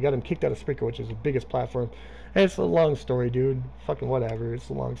Spreaker. We got him kicked out of Spreaker, which is the biggest platform. And it's a long story, dude. Fucking whatever. It's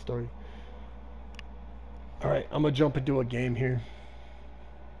a long story. Alright, I'm gonna jump into a game here.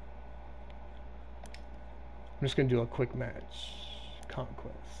 I'm just gonna do a quick match.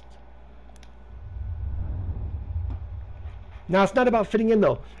 Conquest. Now, it's not about fitting in,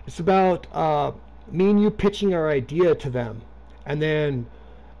 though. It's about me and you pitching our idea to them. And then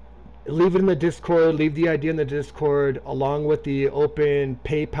leave it in the Discord, leave the idea in the Discord, along with the open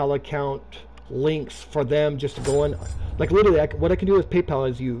PayPal account links for them just to go in. Like, literally, what I can do with PayPal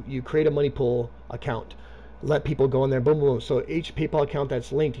is you create a money pool account. Let people go in there, boom, boom, boom. So each PayPal account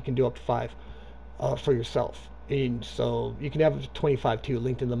that's linked, you can do up to 5 for yourself. And so you can have 25 too,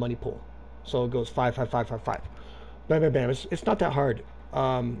 linked in the money pool. So it goes 5, 5, 5, 5, 5. Bam, bam, bam. It's not that hard.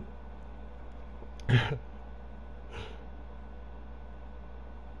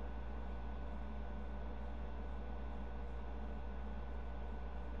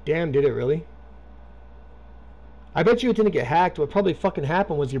 Damn, did it really? I bet you it didn't get hacked. What probably fucking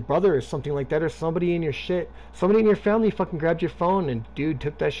happened was your brother or something like that, or somebody in your family fucking grabbed your phone and dude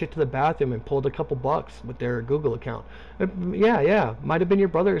took that shit to the bathroom and pulled a couple bucks with their Google account. Yeah, might have been your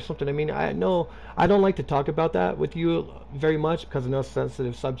brother or something. I mean, I know I don't like to talk about that with you very much because I know it's a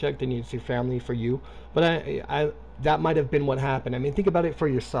sensitive subject and it's your family for you. But I that might have been what happened. I mean, think about it for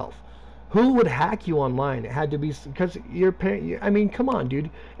yourself. Who would hack you online? It had to be because your parent. I mean, come on, dude.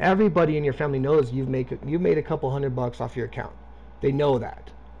 Everybody in your family knows you've made a couple $100 off your account. They know that,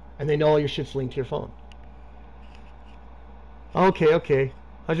 and they know all your shit's linked to your phone. Okay.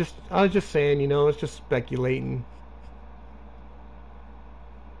 I was just saying, you know, it's just speculating.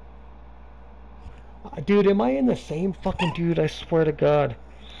 Dude, am I in the same fucking dude? I swear to God.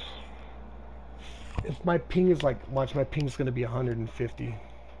 If my ping is like, watch, my ping's gonna be 150.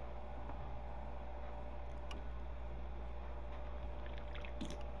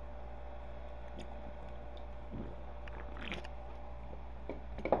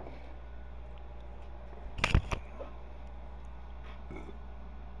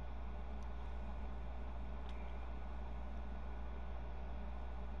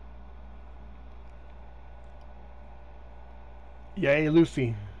 Yeah, hey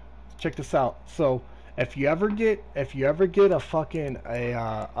Lucy, check this out. So if you ever get a fucking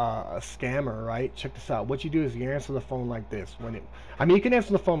a scammer, right? Check this out. What you do is you answer the phone like this. You can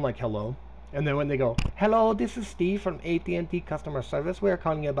answer the phone like hello, and then when they go, hello, this is Steve from AT&T customer service. We're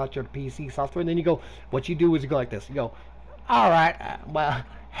calling you about your PC software. And then you go, what you do is you go like this. You go, all right, well,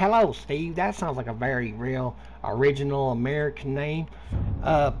 hello, Steve. That sounds like a very real original American name.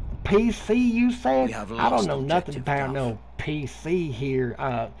 PC, you said? I don't know nothing about no PC here.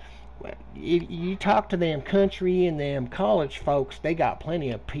 You talk to them country and them college folks, they got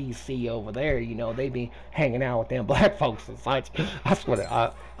plenty of PC over there. You know, they be hanging out with them black folks and such. I swear,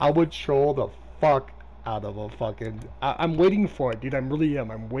 I would troll the fuck out of a fucking. I'm waiting for it, dude. I really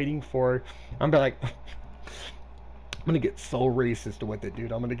am. I'm waiting for it. I'm be like. I'm gonna get so racist with it,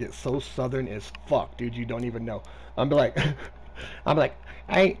 dude. I'm gonna get so southern as fuck, dude. You don't even know. I'm like,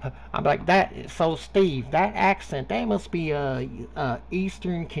 hey, I'm like that. So Steve, that accent, that must be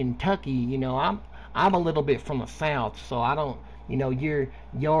Eastern Kentucky. You know, I'm a little bit from the South, so I don't. You know,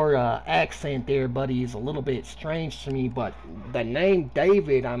 your accent there, buddy, is a little bit strange to me. But the name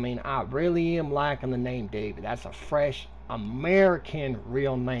David, I mean, I really am liking the name David. That's a fresh American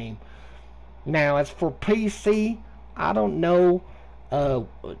real name. Now, as for PC. I don't know.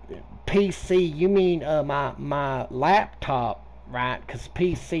 PC, you mean my laptop, right? Because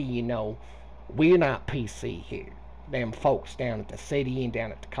PC, you know, we're not PC here. Them folks down at the city and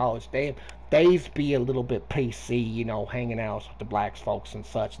down at the college, they's be a little bit PC, you know, hanging out with the black folks and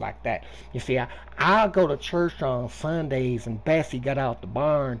such like that. You see, I go to church on Sundays and Bessie got out the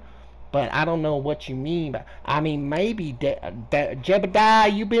barn. But I don't know what you mean. But I mean, maybe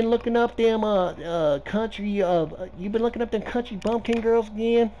Jebediah, you been looking up them country bumpkin girls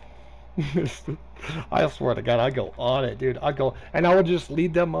again? I swear to God, I go on it, dude. I go, and I will just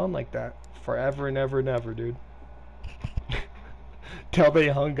lead them on like that forever and ever and ever, dude. Till they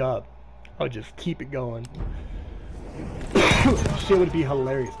hung up, I'll just keep it going. Shit would be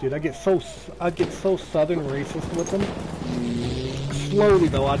hilarious, dude. I get so southern racist with them. Slowly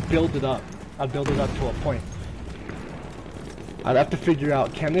though, I'd build it up to a point. I'd have to figure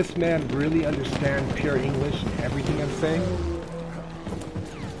out, can this man really understand pure English and everything I'm saying?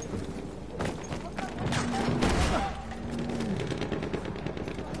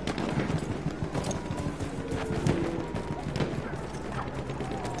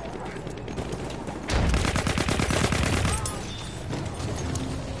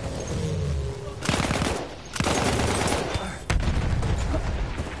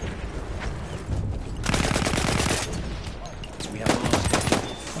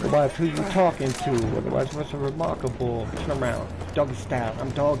 Otherwise, who you talking to? Otherwise, what's a remarkable? Turn around. Doggy style. I'm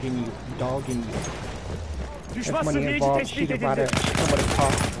dogging you. I'm dogging you. There's money involved. She's about it. She come with a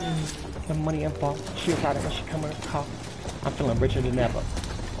car. The money involved. She's about it when she come with a car. I'm feeling richer than ever.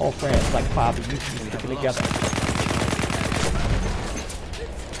 All friends like father. You two sticking together.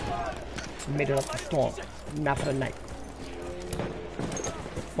 We made it up the storm. Not for the night.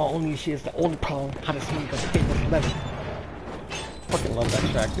 My only issue is the only problem. How to see the famous legend. Fucking love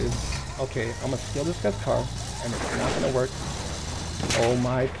that track, dude. Okay, I'm gonna steal this guy's car, and it's not gonna work. Oh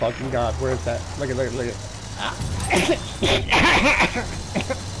my fucking god, where is that? Look at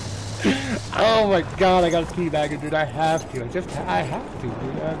Oh my god, I gotta teabag it, dude. I have to. I have to,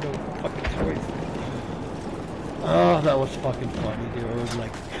 dude. I have no fucking choice. Oh, that was fucking funny, dude.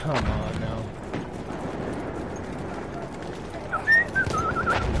 Like, come on now.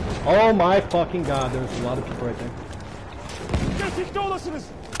 Oh my fucking god, there's a lot of people right there.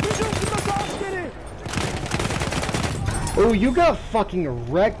 Oh, you got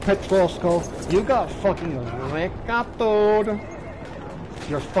fucking wrecked, Petrosco. You got fucking wrecked,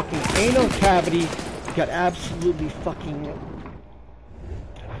 your fucking anal cavity got absolutely fucking...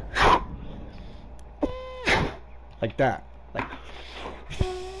 like that. Like...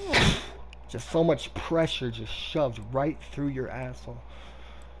 just so much pressure just shoved right through your asshole.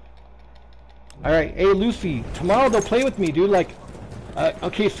 Alright, hey Lucy, tomorrow they'll play with me, dude. Like,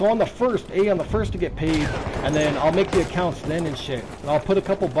 okay, so on the first to get paid, and then I'll make the accounts then and shit. And I'll put a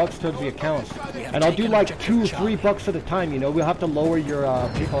couple bucks towards the accounts. And I'll do like $2 or $3 at a time, you know? We'll have to lower your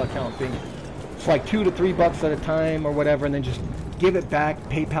PayPal account thing. It's like $2 to $3 at a time or whatever, and then just give it back.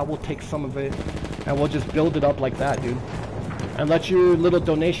 PayPal will take some of it, and we'll just build it up like that, dude. And let your little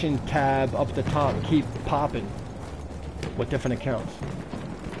donation tab up the top keep popping with different accounts.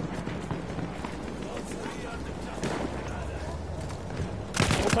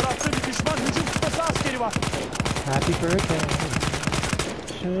 Happy birthday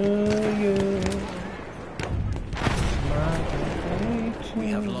to you. We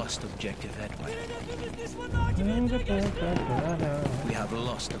have lost objective Edward. We have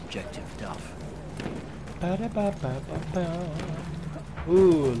lost objective Duff.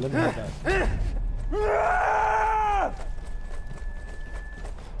 Ooh, let me have that.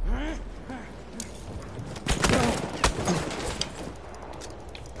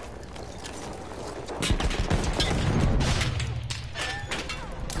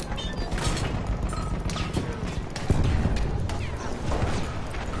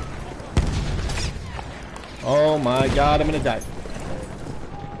 Oh my god, I'm gonna die.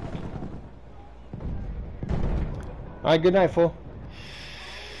 Alright, good night, fool.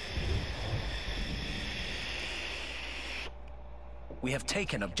 We have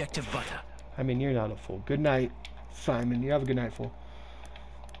taken objective Butter. I mean, you're not a fool. Good night, Simon. You have a good night, fool.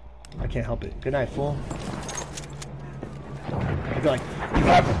 I can't help it. Good night, fool. I'd be like, you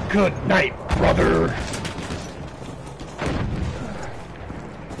have a good night, brother.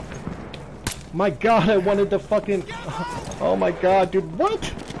 My god, I wanted to fucking... oh my god, dude,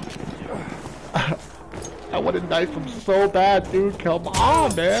 what? I want to knife him so bad, dude. Come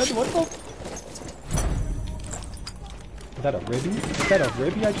on, man. What the... is that a ribby? Is that a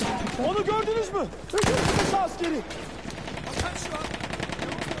ribby I just picked up?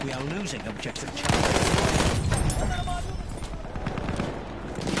 We are losing objective Charlie.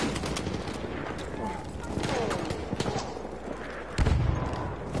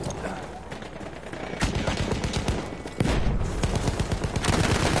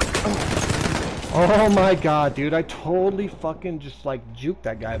 Oh my god, dude, I totally fucking just like juked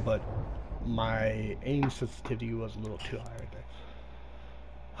that guy, but my aim sensitivity was a little too high right there.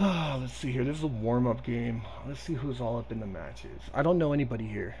 Let's see here, this is a warm-up game. Let's see who's all up in the matches. I don't know anybody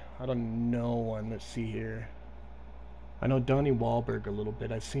here. I don't know one. Let's see here. I know Donnie Wahlberg a little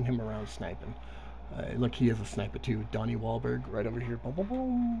bit. I've seen him around sniping. Look, he is a sniper too. Donnie Wahlberg, right over here. Boom, boom,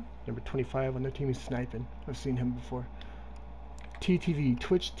 boom. Number 25 on their team, he's sniping. I've seen him before. TTV,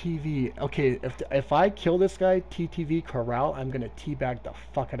 Twitch TV. Okay, if I kill this guy, TTV Corral, I'm gonna teabag the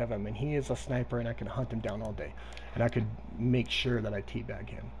fuck out of him, and he is a sniper, and I can hunt him down all day, and I could make sure that I teabag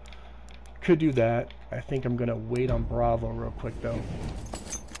him. Could do that. I think I'm gonna wait on Bravo real quick though.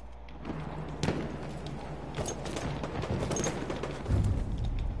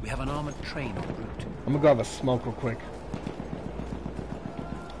 We have an armored train en route. I'm gonna go have a smoke real quick.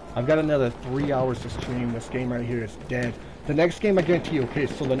 I've got another 3 hours to stream. This game right here is dead. The next game, I guarantee you, okay,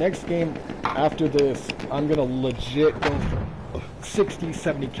 so the next game after this, I'm gonna legit go for a 60,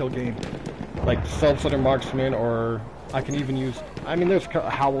 70 kill game. Like self-centered marksman, or I can even use, I mean, there's a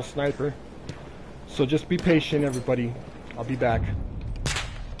Howl Sniper. So just be patient, everybody. I'll be back.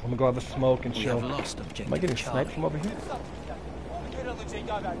 I'm gonna go have a smoke and chill. Am I getting sniped from over here?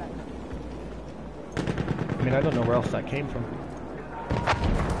 I mean, I don't know where else that came from.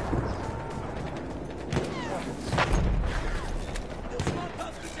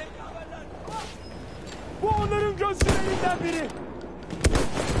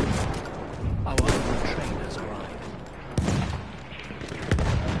 Our armored train has arrived.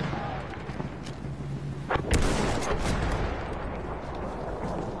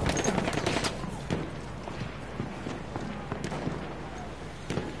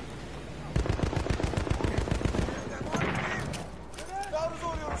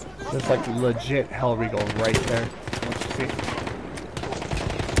 There's like legit Hell Regal right there. Let's see.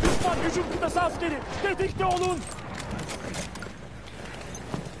 Hücum kıtası askeri, tetikte olun.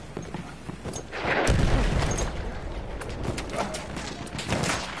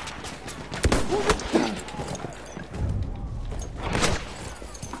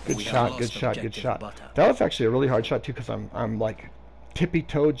 Good shot, good shot, good shot. That was actually a really hard shot too, because I'm like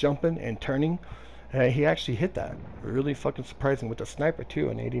tippy-toe jumping and turning. He actually hit that. Really fucking surprising with the sniper too,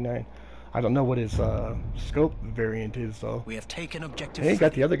 an 89. I don't know what his scope variant is though. We have taken objective. Hey, he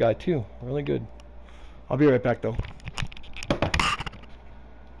got the other guy too. Really good. I'll be right back though.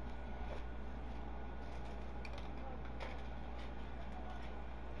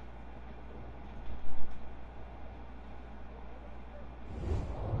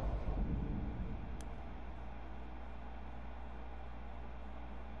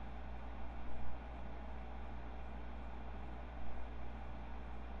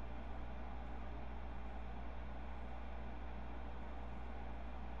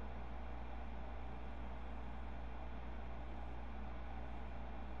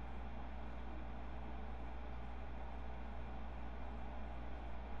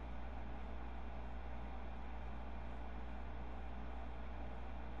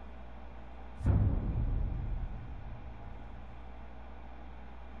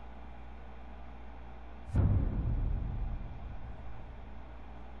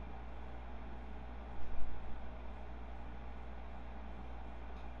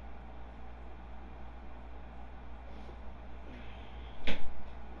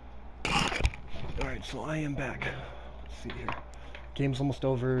 Alright, so I am back. Let's see here. Game's almost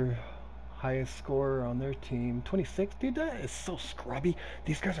over. Highest score on their team, 26. Dude, that is so scrubby.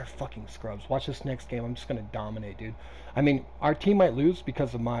 These guys are fucking scrubs. Watch this next game. I'm just gonna dominate, dude. I mean, our team might lose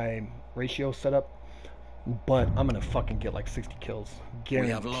because of my ratio setup, but I'm gonna fucking get like 60 kills. Guaranteed.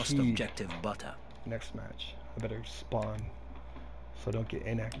 We have lost objective butter. Next match. I better spawn so I don't get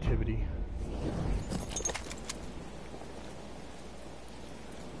inactivity.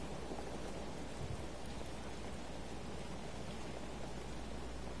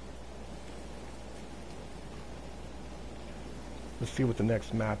 Let's see what the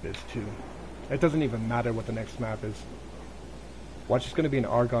next map is too. It doesn't even matter what the next map is. Watch, it's gonna be an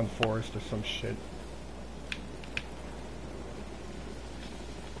Argonne Forest or some shit.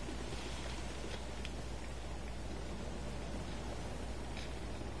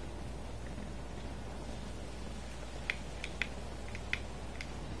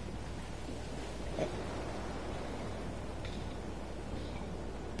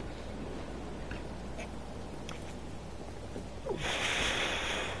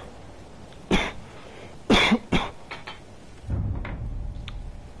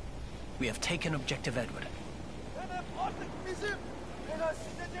 We have taken objective Edward.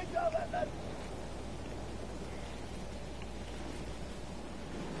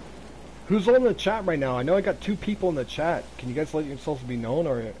 Who's on the chat right now? I know I got 2 people in the chat. Can you guys let yourselves be known?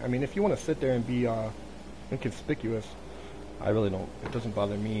 Or, I mean, if you want to sit there and be inconspicuous, I really don't. It doesn't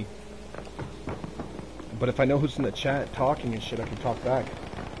bother me. But if I know who's in the chat talking and shit, I can talk back.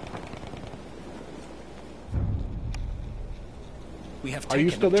 We have Are you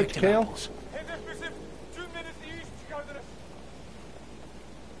still there, Kale?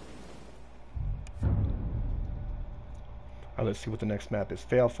 Let's see what the next map is.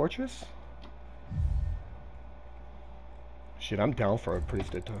 Fail Fortress? Shit, I'm down for a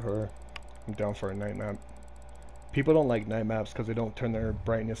priesthood to her. I'm down for a night map. People don't like night maps because they don't turn their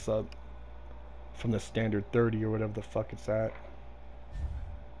brightness up from the standard 30 or whatever the fuck it's at.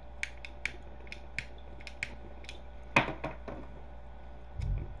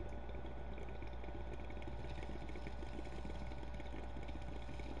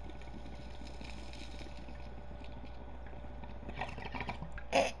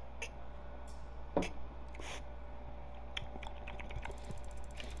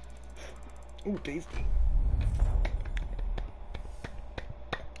 Ooh, tasty.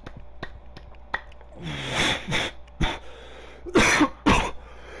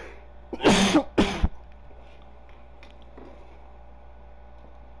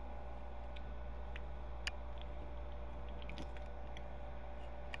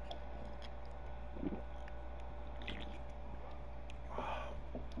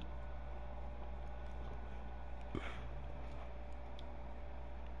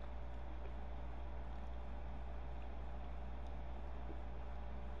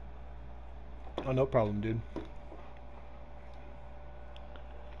 Oh, no problem, dude.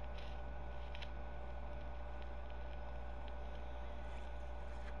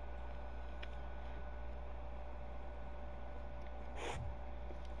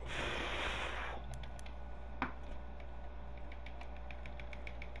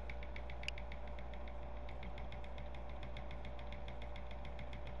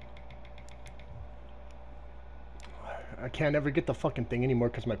 I can't ever get the fucking thing anymore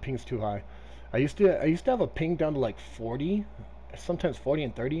because my ping's too high. I used to have a ping down to like 40, sometimes 40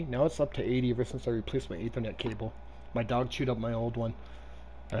 and 30. Now it's up to 80 ever since I replaced my Ethernet cable. My dog chewed up my old one,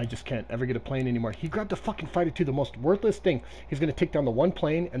 and I just can't ever get a plane anymore. He grabbed the fucking fighter too, the most worthless thing. He's gonna take down the one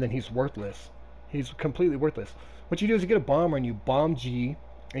plane, and then he's worthless. He's completely worthless. What you do is you get a bomber and you bomb G,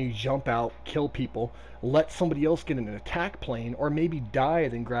 and you jump out, kill people, let somebody else get in an attack plane, or maybe die,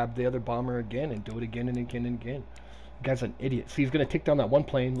 then grab the other bomber again and do it again and again and again. The guy's an idiot. So he's going to take down that one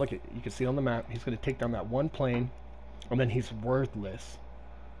plane. Look, you can see on the map. He's going to take down that one plane, and then he's worthless.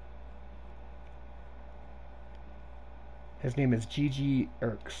 His name is GG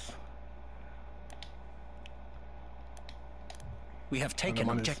Erks. We have taken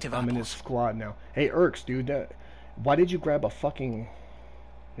objective I'm in his squad now. Hey, Erks, dude. Why did you grab a fucking...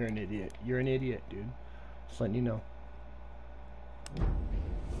 You're an idiot. You're an idiot, dude. Just letting you know.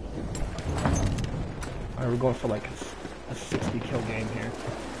 Alright, we're going for like a 60 kill game here.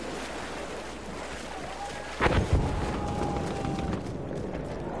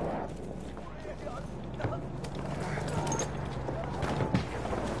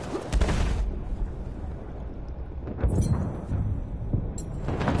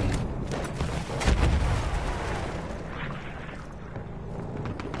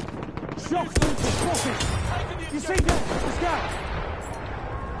 You see that? The scout!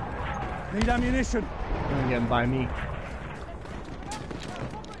 Need ammunition. You're getting by me.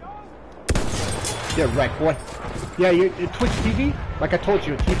 Get wrecked, boy. Yeah, Twitch TV, like I told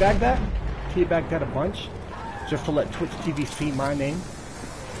you, teabag that a bunch, just to let Twitch TV see my name.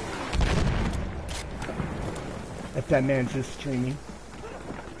 If that man's just streaming.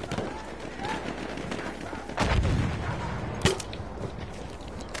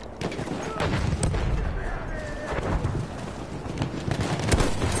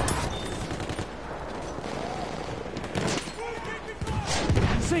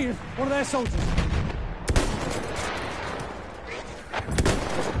 See you, one of their soldiers.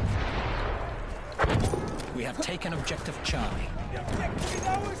 We have taken objective Charlie. The objective is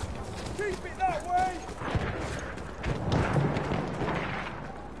ours. Keep it that way.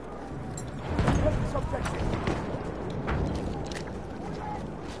 Look at this objective.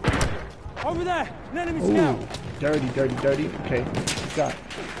 Over there, an enemy scout. Dirty. Okay, he's got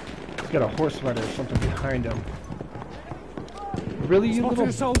a horse rider or something behind him. Really, you little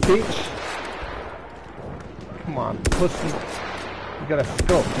bitch? Come on, pussy. You got a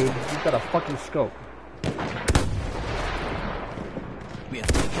scope, dude. You got a fucking scope. We have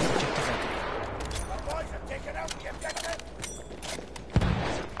taken objective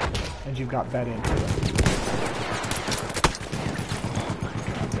And you got that into it. Oh my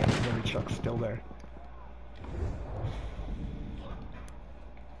god, that Mary Chuck's still there.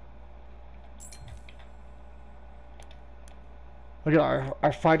 Look at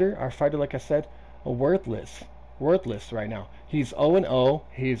our fighter, like I said, worthless right now. He's 0-0.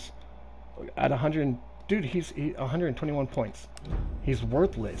 He's at 100. Dude, he's 121 points. He's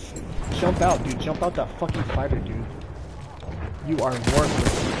worthless. Jump out, dude. Jump out that fucking fighter, dude. You are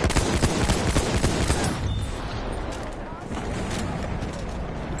worthless.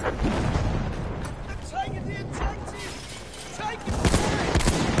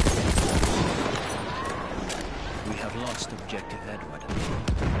 We have lost objective Edward.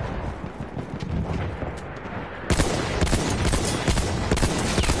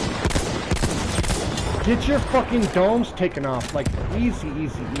 Get your fucking domes taken off. Like, easy.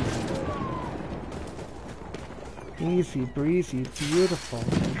 Easy breezy, beautiful,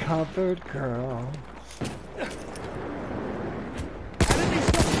 covered girl. You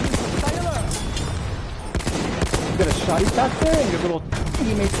got a shotty back there and your little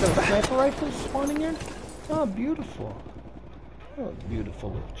teammates got a sniper rifle spawning in? Oh, beautiful. Oh,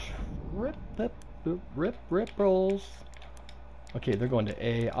 beautiful. Rip rolls. Okay, they're going to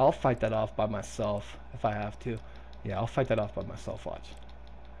A. I'll fight that off by myself if I have to. Yeah, I'll fight that off by myself, watch.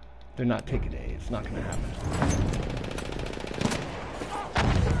 They're not taking A. It's not going to happen.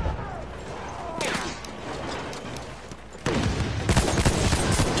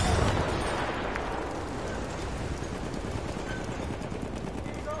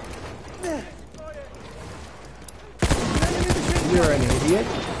 You're an idiot.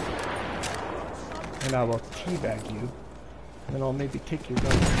 And I will teabag you. And then I'll maybe take your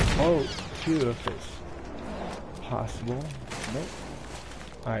gun out too if it's possible. Nope.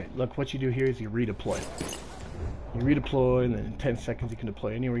 Alright, look, what you do here is you redeploy. You redeploy, and then in 10 seconds you can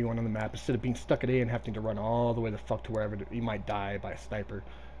deploy anywhere you want on the map instead of being stuck at A and having to run all the way the fuck to wherever you might die by a sniper.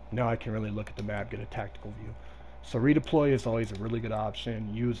 Now I can really look at the map, get a tactical view. So redeploy is always a really good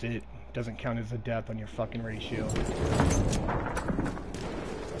option. Use it. Doesn't count as a death on your fucking ratio.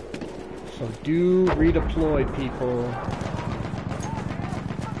 So do redeploy, people.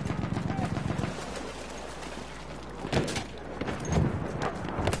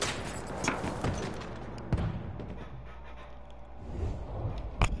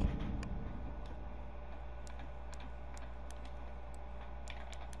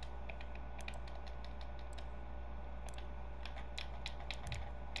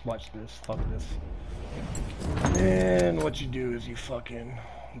 Watch this, fuck this. And what you do is you fucking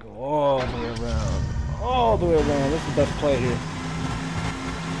go all the way around. All the way around. This is the best play here.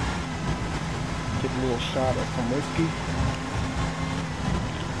 Get a little shot of some whiskey.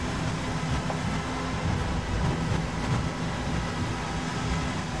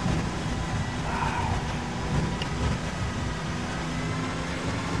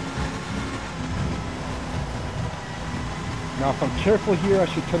 Now, if I'm careful here, I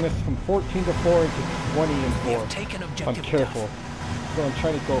should turn this from 14 to 4 into 20 and 4. If I'm careful. That's what I'm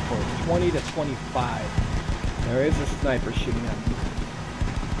trying to go for. 20 to 25. There is a sniper shooting at me.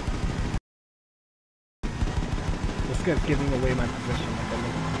 This guy's giving away my position like a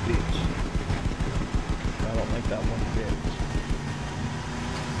little bitch. I don't like that one bit.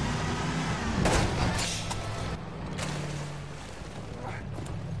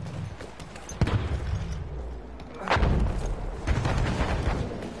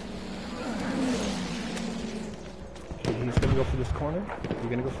 Go for this corner? You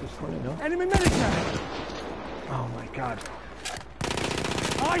gonna go for this corner? No? Enemy medic now! Oh my god.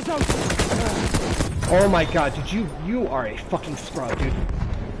 Eyes open! Oh my god, you are a fucking scrub, dude.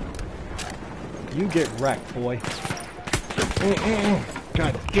 You get wrecked, boy.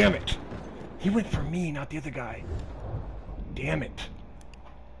 God damn it. He went for me, not the other guy. Damn it.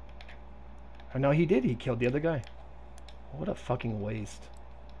 Oh no, he did. He killed the other guy. What a fucking waste.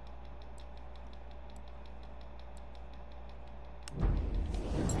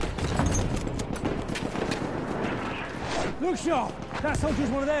 Look sharp! That soldier's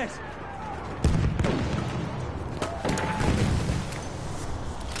one of theirs!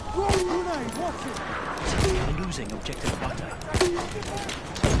 Rolling grenade, watch it! We're losing objective butter.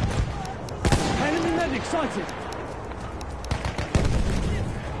 Enemy medic sighted!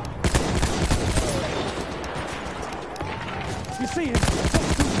 You see him?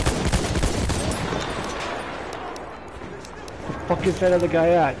 Where the fuck is that other guy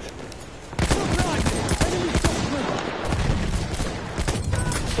at?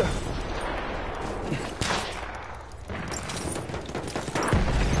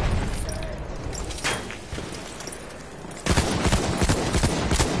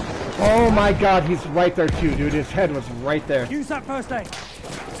 Oh my god, he's right there too, dude. His head was right there. Use that first aid.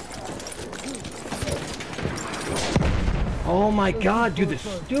 Oh my god, dude, this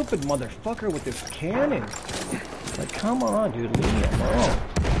stupid motherfucker with this cannon. Like, come on, dude, leave me alone.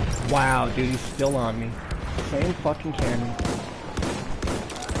 Wow, dude, he's still on me. Same fucking cannon.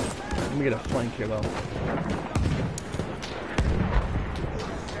 Let me get a flank here, though.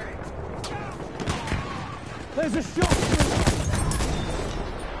 There's a shot!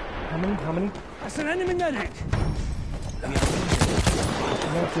 How many? How many? That's an enemy medic!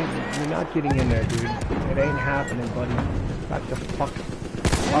 You're not getting in there, dude. It ain't happening, buddy. Back the fuck up.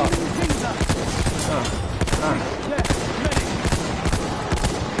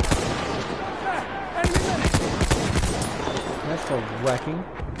 That's so wrecking.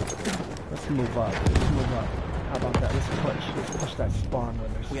 Let's move up. Let's move up. How about that? Let's push. Let's push that spawn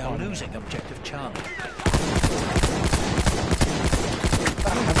when there's. We are losing objective Charlie.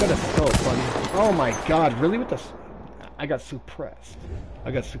 I've got a scope, buddy. Oh my god, really with this? I got suppressed.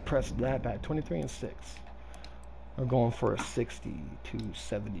 I got suppressed that bad. 23 and 6. We're going for a 60 to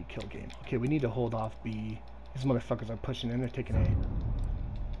 70 kill game. Okay, we need to hold off B. These motherfuckers are pushing in. They're taking A.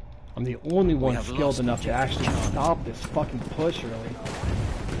 I'm the only one skilled enough to actually stop this fucking push early.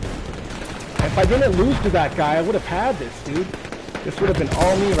 If I didn't lose to that guy, I would have had this, dude. This would have been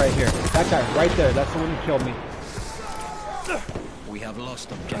all me right here. That guy right there, that's the one who killed me. We have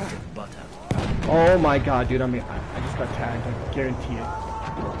lost objective butter. Oh my god, dude, I just got tagged. I guarantee it.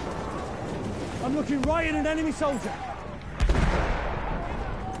 I'm looking right at an enemy soldier.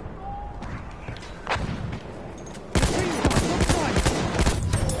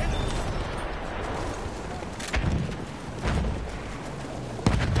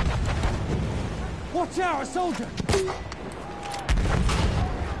 Watch out, a soldier!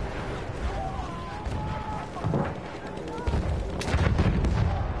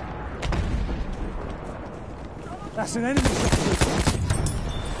 That's an enemy soldier.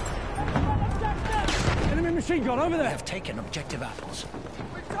 Enemy machine gun over We there. have taken objective apples.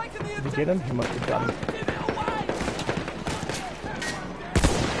 Did you get him? He must have got him.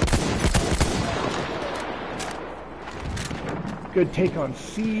 Good take on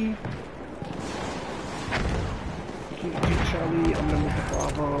C. Keep Charlie, I'm gonna move to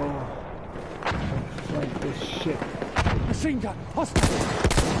Bravo. Flank this shit. Machine gun, hostile.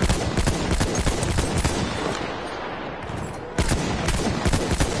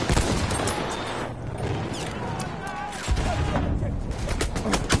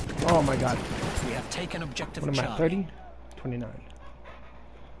 Oh my god. We have taken objective What am I, Charlie. 30? 29.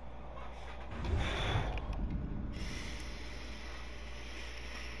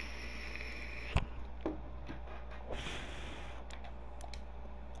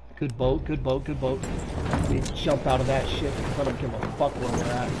 Good boat, good boat, good boat. Let me jump out of that shit because I don't give a fuck where we're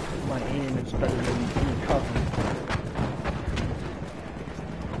at. My aim is better than any cover.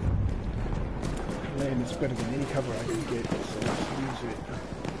 My aim is better than any cover I can get, so let's use it.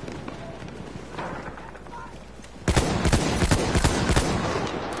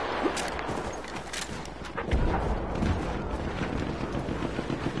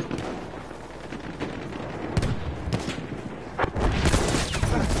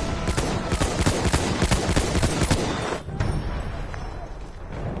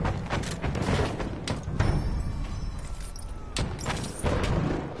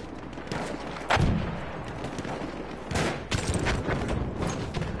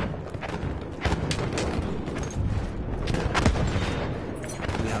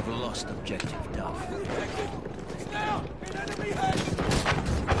 Objective Duff.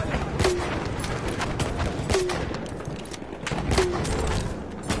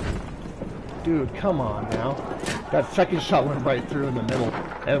 Dude, come on now. That second shot went right through in the middle.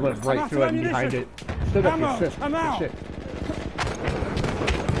 And it went right through it and behind it. Still got the assist. Good shit.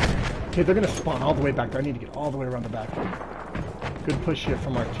 Okay, they're gonna spawn all the way back there. I need to get all the way around the back. Good push here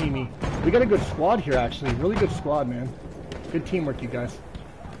from our teamie. We got a good squad here, actually. Really good squad, man. Good teamwork, you guys.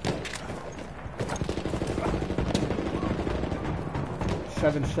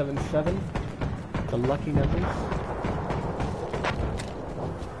 .777. The lucky numbers.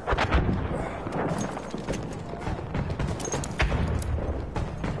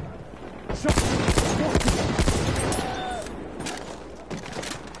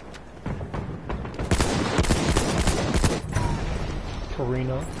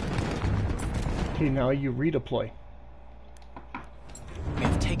 Torino. Okay, now you redeploy. We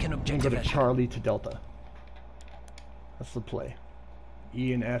have taken And objective go to Edge. Charlie to Delta. That's the play.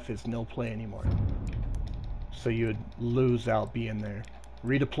 E and F is no play anymore. So you would lose out being there.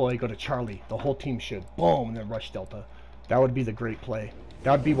 Redeploy, go to Charlie. The whole team should. Boom, and then rush Delta. That would be the great play.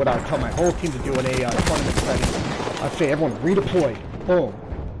 That would be what I would tell my whole team to do in a tournament setting. I'd say everyone redeploy. Boom.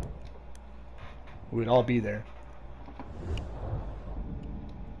 We'd all be there.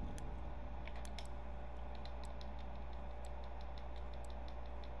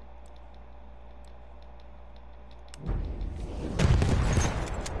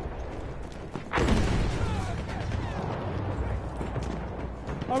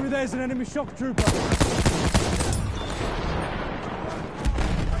 Over there's an enemy shock trooper.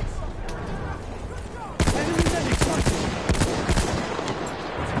 Enemy medic sighted.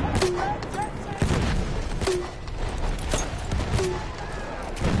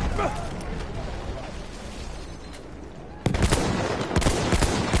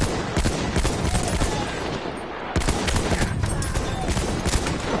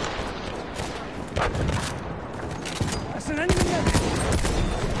 That's an enemy medic.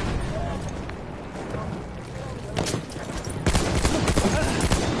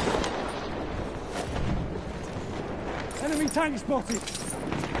 Enemy tank spotted. You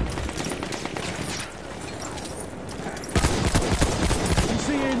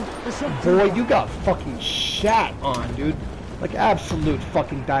seeing the shock trooper? Boy, you got fucking shat on, dude. Like absolute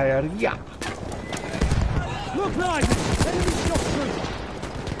fucking diarrhea. Look, live! Enemy shock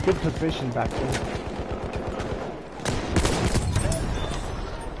trooper. Good position back there.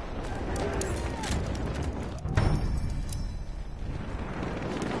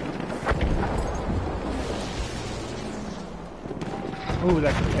 Oh,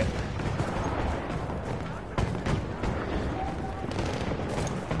 that's a hit.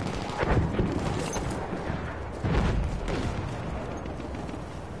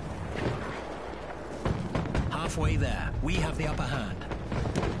 Halfway there. We have the upper hand.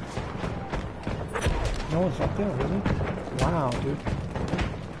 No one's up there, really? Wow, dude.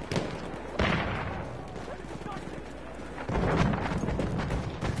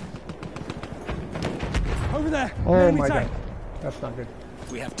 Over there. Oh Enemy my tank. god. That's not good.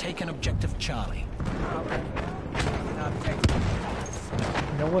 We have taken objective Charlie. You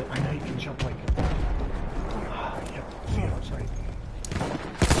know what? I know you can jump like... yep, see, I was right.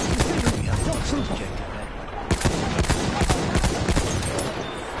 We have lost objective A.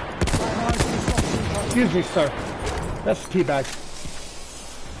 Excuse me, sir. That's teabag.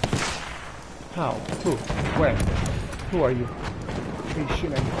 How? Who? Where? Who are you? Are you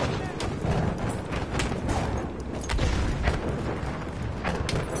shooting at me?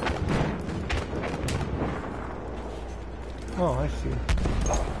 Oh, I see.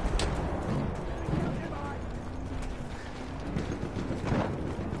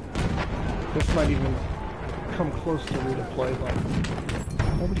 This might even come close to redeploy, but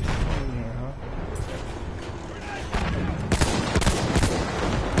nobody's flying here, huh?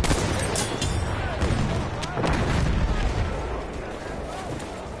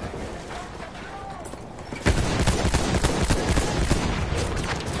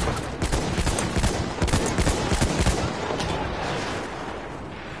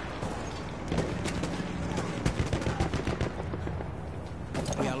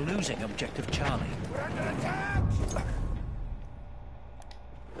 Losing objective Charlie. We're under attack!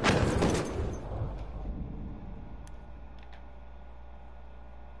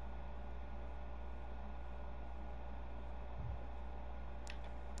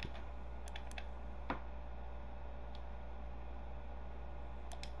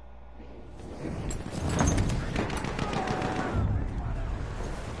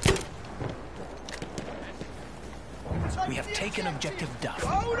 We have taken objective Duff.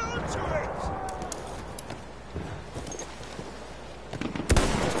 Hold on to it!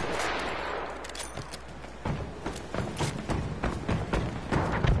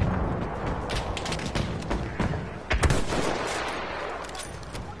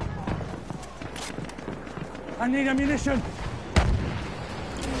 I need ammunition.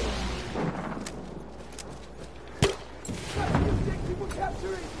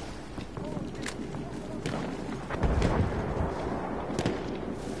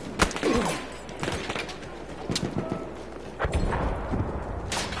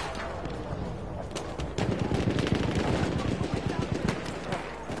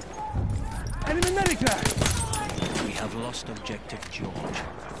 Enemy medic! We have lost objective George.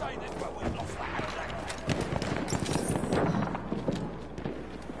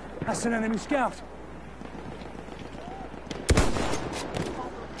 That's an enemy scout.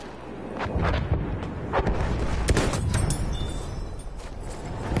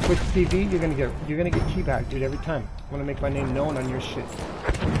 Twitch TV, you're gonna get teabagged, dude, every time. I wanna make my name known on your shit.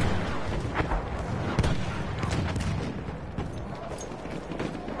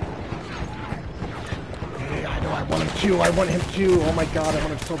 Hey, I know, I want him too. I want him too. Oh my god, I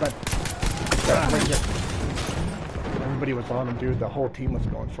want him so bad. Everybody was on him, dude. The whole team was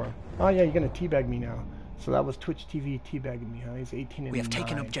going for him. Oh yeah, you're gonna teabag me now. So that was Twitch TV teabagging me, huh? He's 18 and 9. We have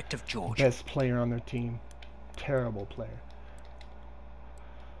taken objective George. Best player on their team. Terrible player.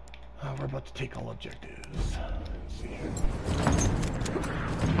 Oh, we're about to take all objectives. Let's see here.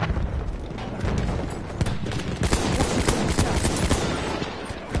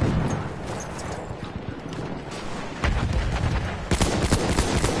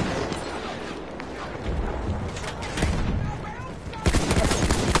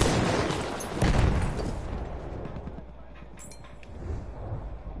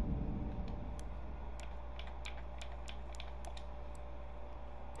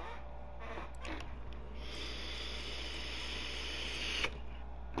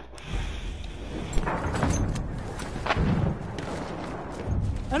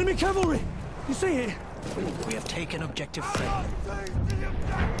 Enemy cavalry! You see it? We have taken objective Faye.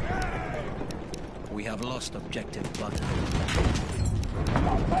 We have lost objective Butter.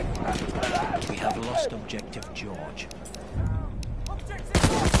 We have lost objective George.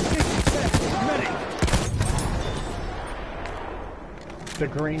 The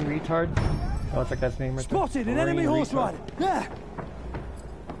green retard? Oh, that's that guy's name right there. Spotted an enemy horse rider! There!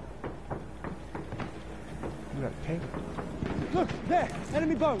 You got a tank? Look, there!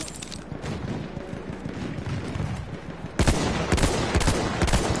 Enemy boat!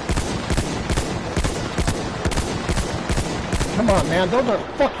 Come on, man. Those are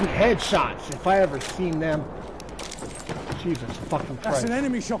fucking headshots, if I ever seen them. Jesus fucking Christ. That's an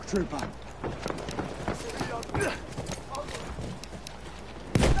enemy shock trooper.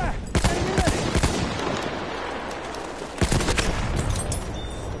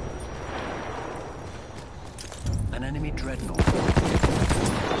 An enemy dreadnought.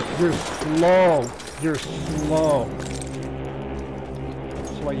 You're slow. You're slow.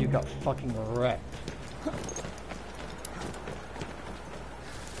 That's why you got fucking wrecked.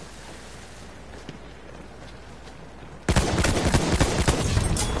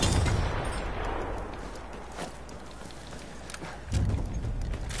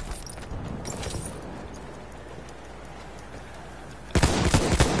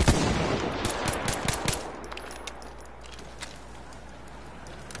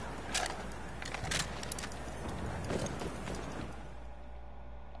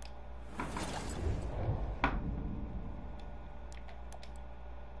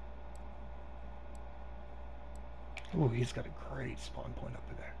 Ooh, he's got a great spawn point up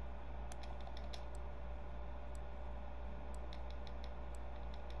there.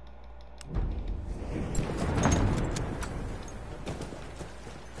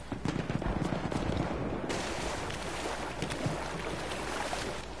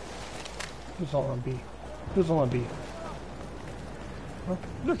 Who's all on B? Who's all on B? Huh?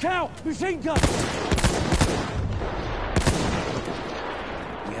 Look out! Machine gun!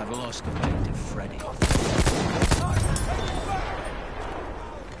 We have lost objective Freddy.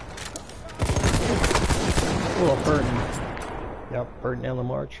 Oh, Burton. Yep, Burton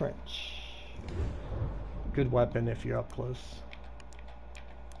LMR trench. Good weapon if you're up close.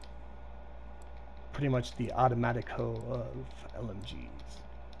 Pretty much the automatic hoe of LMGs.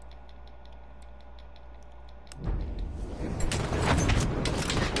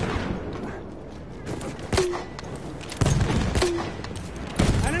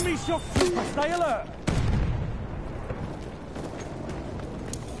 Enemy shock trooper, stay alert!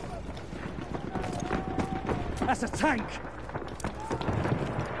 That's a tank!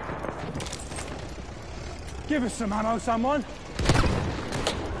 Give us some ammo, someone!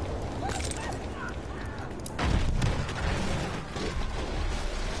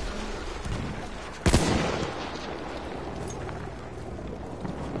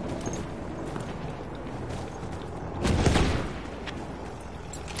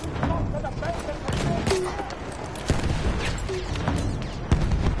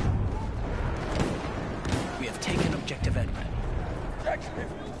 We have taken objective Edward.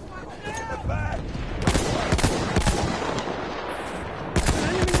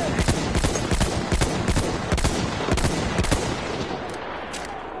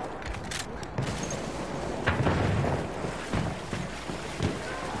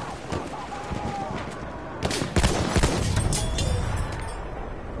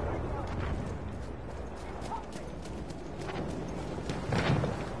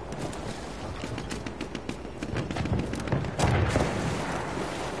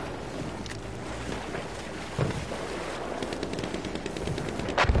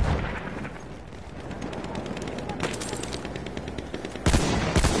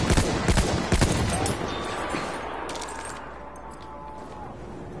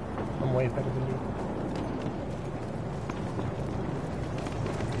 I'm way better than you.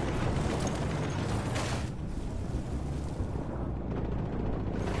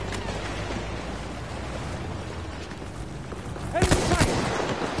 Enemy tank!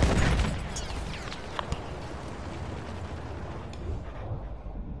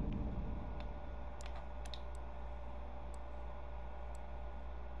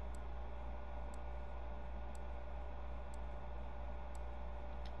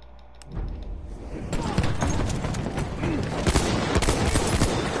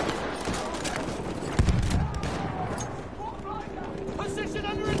 Position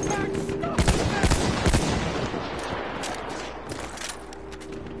under attack!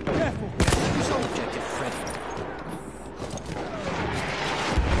 Careful! Who's on objective Freddy?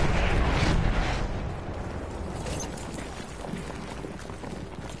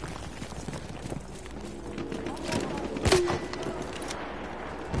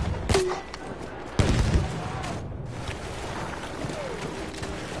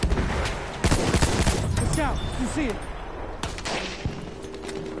 Look out! You see it!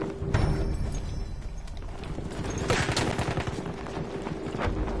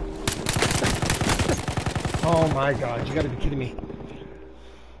 Oh my god, you gotta be kidding me.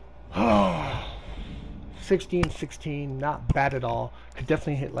 16, not bad at all. Could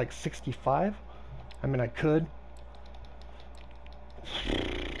definitely hit like 65. I mean, I could.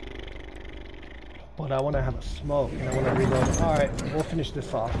 But I want to have a smoke and I want to reload. Alright, we'll finish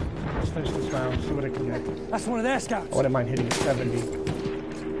this off. Let's finish this round, see what I can get. That's one of their scouts! I wouldn't mind hitting 70.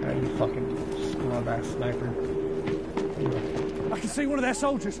 And you fucking scrub ass sniper. I can see one of their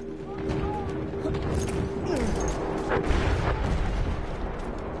soldiers!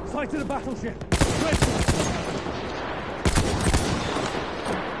 Sight to the battleship!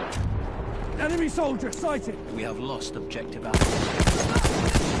 Enemy soldier sighted! We have lost objective Alpha.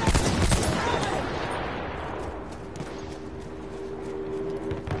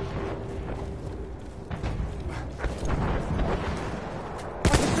 I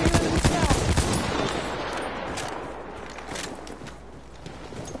can see an enemy scout!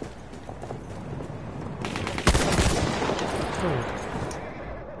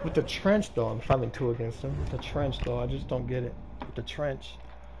 With the trench though, I'm fighting 2 against him. With the trench though, I just don't get it. With the trench.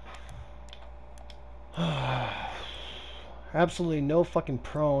 Absolutely no fucking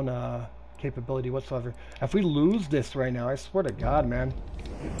prone capability whatsoever. If we lose this right now, I swear to God, man.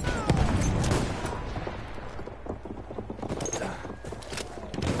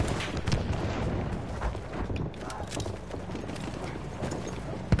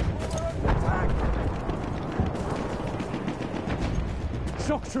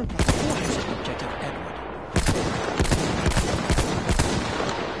 Shock trooper. Losing objective Edward.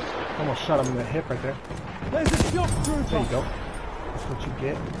 Almost shot him in the hip right there. There's a shock trooper. There you go. That's what you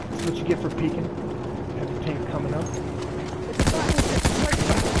get. That's what you get for peeking. Heavy tank coming up. It's a battleship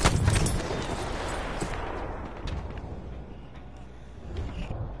breakdown.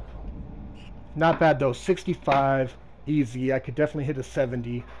 Not bad though. 65, easy. I could definitely hit a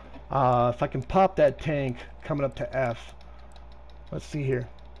 70. If I can pop that tank coming up to F. Let's see here.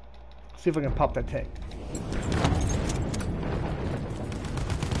 See if I can pop that tank.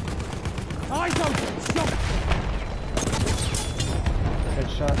 Eyes open. Shock.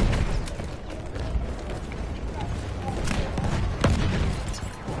 Headshot.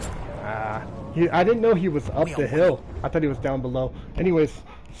 I didn't know he was up the hill. I thought he was down below. Anyways,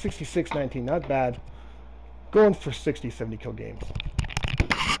 66-19, not bad. Going for 60, 70 kill games.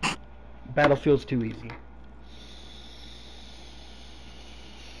 Battlefield's too easy.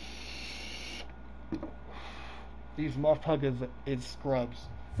 These motherfuckers is scrubs.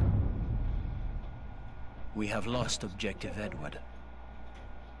 We have lost objective Edward.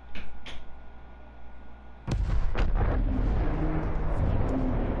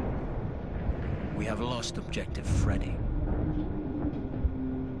 We have lost objective Freddy.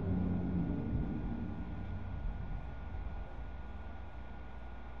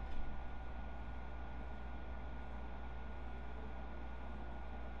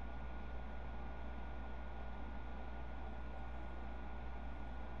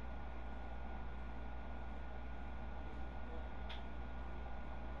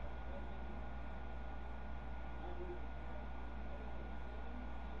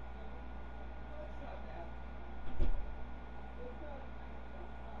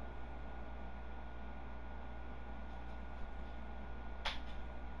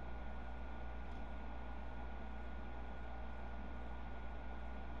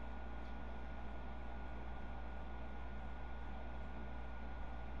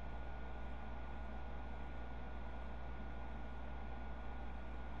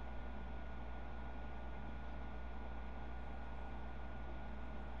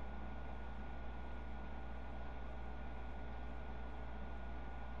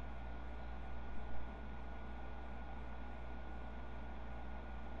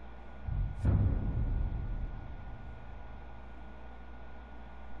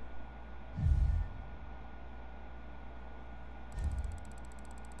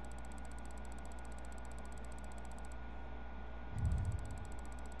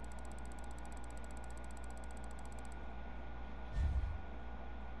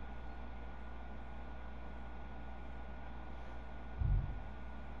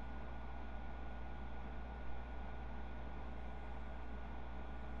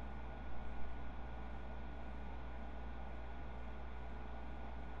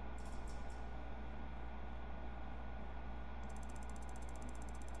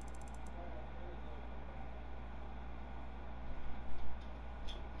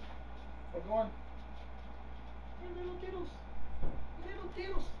 Go on. Little diddles. Little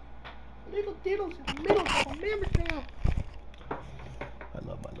diddles. Little diddles in the middle of a mammoth now. I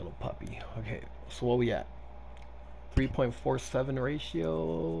love my little puppy. Okay, so what we at? 3.47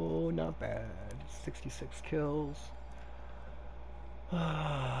 ratio. Not bad. 66 kills.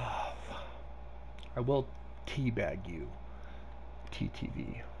 I will teabag you.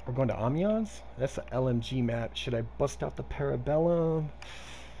 TTV. We're going to Amiens? That's an LMG map. Should I bust out the Parabellum?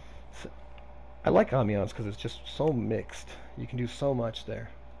 I like Amiens because it's just so mixed. You can do so much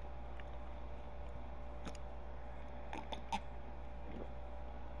there.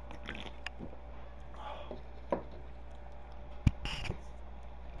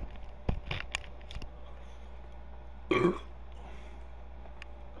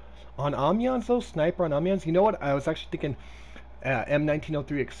 On Amiens though, sniper on Amiens, you know what? I was actually thinking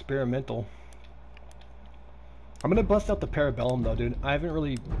M1903 experimental. I'm gonna bust out the Parabellum though, dude. I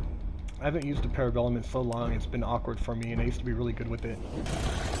haven't used the Parabellum in so long. It's been awkward for me, and I used to be really good with it.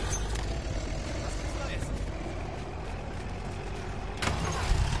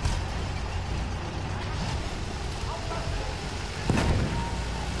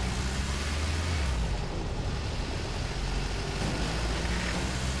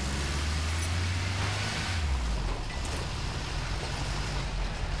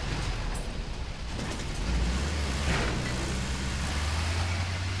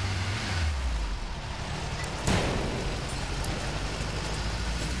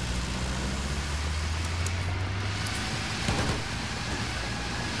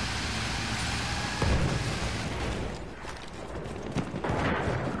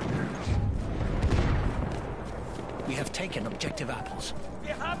 have taken objective apples.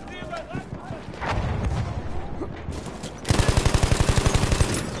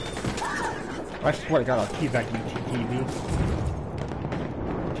 I swear to God, I'll teabag you, TTV.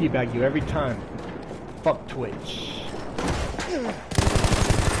 Teabag you every time. Fuck Twitch.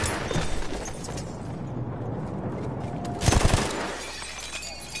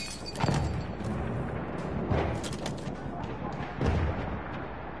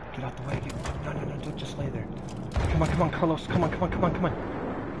 Get out the way. No, don't just lay there. Come on, Carlos. Come on.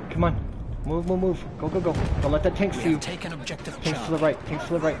 Come on. Move. Go. Don't let that tank see you. Taken objective Tanks to the right.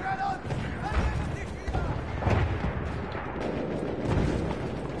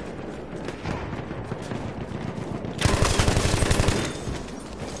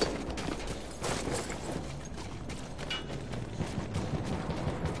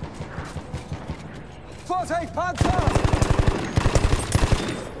 Vorsicht, Panzer!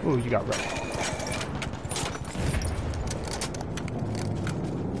 Ooh, you got wrecked.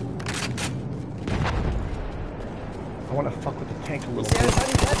 I want to fuck with the tank a little bit.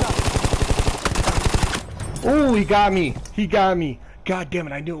 Oh, he got me. God damn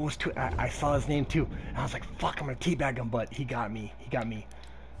it, I knew it was too. I saw his name too. And I was like, fuck, I'm gonna teabag him, but he got me.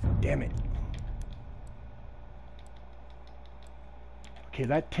 Damn it. Okay,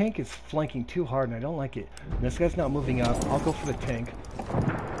 that tank is flanking too hard and I don't like it. This guy's not moving up. I'll go for the tank.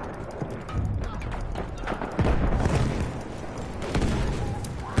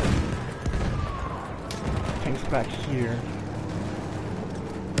 Tank's back here.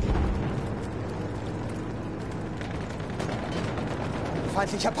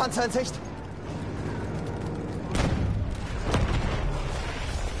 Feindlicher Panzer in Sicht!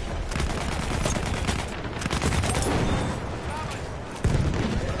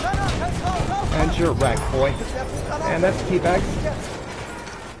 And you're wrecked, boy. And that's teabag.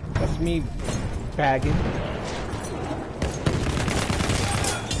 That's me bagging.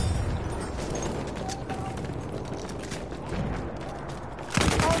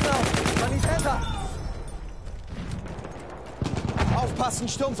 Aufpassen,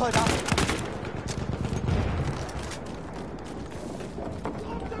 Sturmsoldat!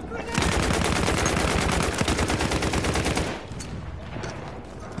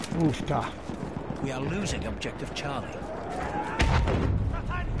 Oofta. We are losing objective Charlie.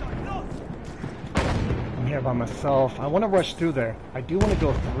 I'm here by myself. I want to rush through there. I do want to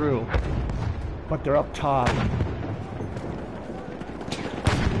go through, but they're up top.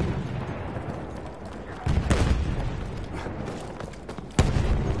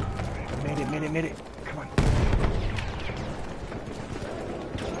 Made it. Come on.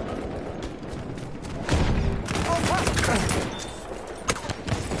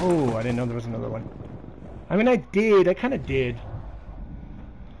 Oh, I didn't know there was another one. I mean, I kind of did.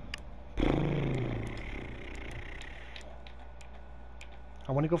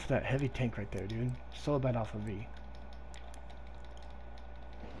 I want to go for that heavy tank right there, dude. So bad Alpha V.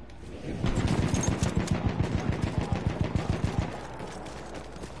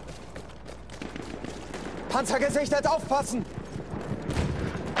 Panzer gesichtet, aufpassen!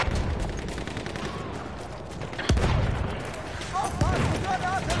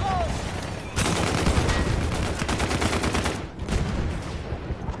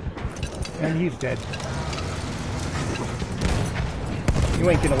 And he's dead. You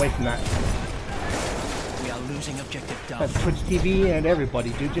ain't getting away from that. We are losing objective Duff. That's Twitch TV and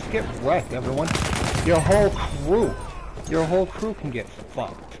everybody, dude. Just get wrecked, everyone. Your whole crew can get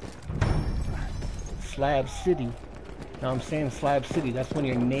fucked. Slab City. Now I'm saying Slab City. That's when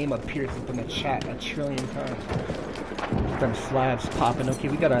your name appears in the chat a trillion times. Them slabs popping. Okay,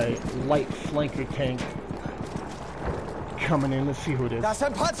 we got a light flanker tank coming in. Let's see who it is. Das ist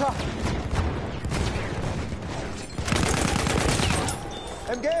ein Panzer!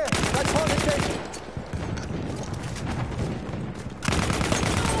 MG, bleib vorsichtig!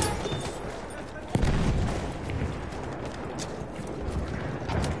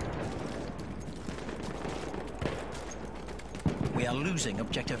 We are losing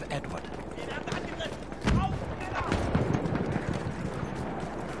objective Edward.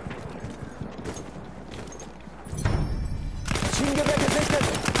 Schienengewehr gesichtet!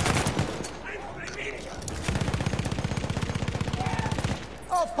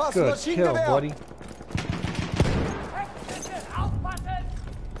 Aufpassen, Good das kill, Schienengewehr! buddy.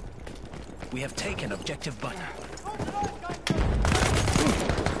 We have taken objective Button.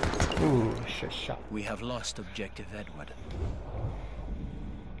 Ooh, shot. We have lost objective Edward.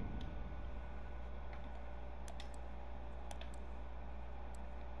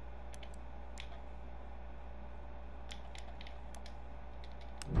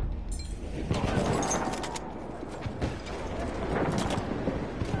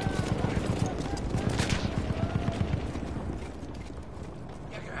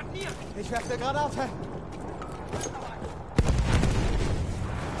 werfe eine Granate.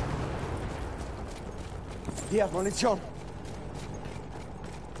 Hier, Munition.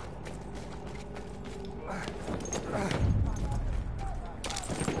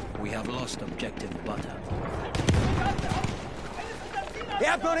 We have lost objective butter.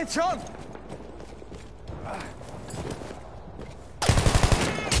 Hier, Munition.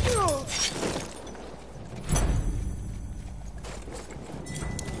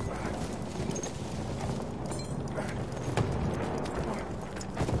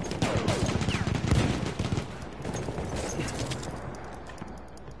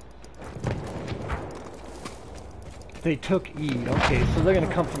 They took E. Okay, so they're gonna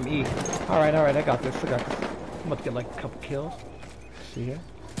come from E. Alright, I got this. I'm about to get like a couple kills. See here.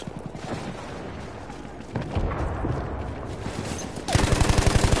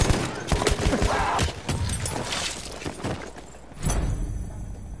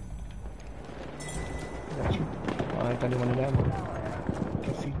 Got you. Alright, got anyone in ammo.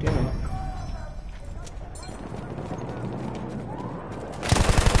 Can see damn.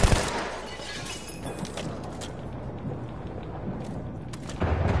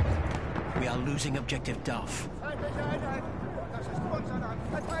 We are losing objective Duff.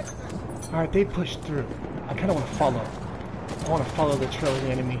 Alright, they pushed through. I kinda wanna follow. I wanna follow the trail of the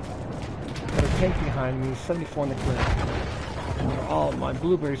enemy. Got a tank behind me, 74 in the clear. And they're all, my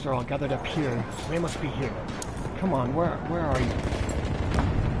blueberries are all gathered up here. So they must be here. Come on, where are you?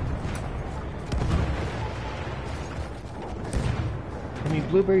 I mean,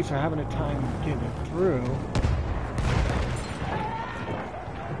 blueberries are having a time getting through.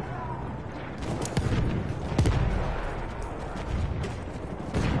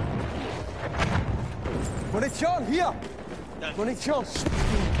 Munition, hier. Munition.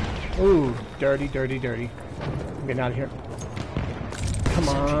 Ooh, dirty. I'm getting out of here. Come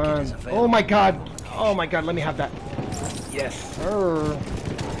on. Oh my god, let me have that. Yes, sir.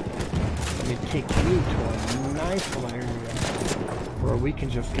 Let me take you to a nice little area where we can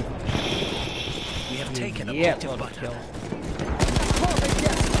just get... We have taken objective butter.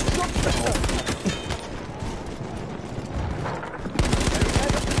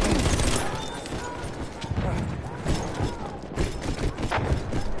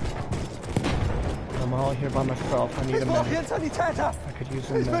 I'm all here by myself. I need a brauche hier minute. einen Sanitäter. I could use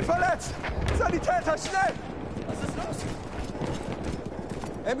a Ich bin minute. verletzt. Sanitäter, schnell. Was ist los?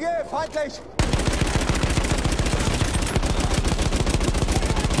 MG, feindlich.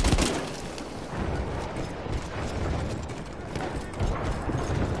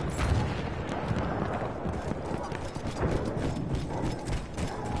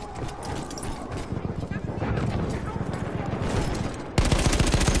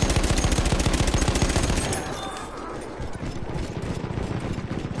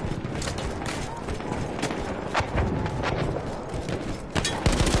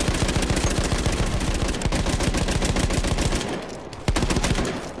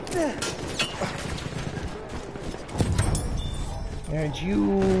 And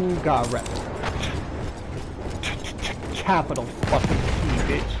you got wrecked. Capital fucking T,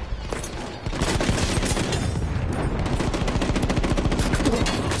 bitch.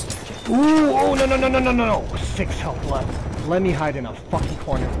 Ooh, oh, no. 6 health left. Let me hide in a fucking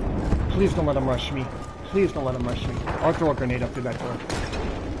corner. Please don't let him rush me. Please don't let him rush me. I'll throw a grenade up through that door.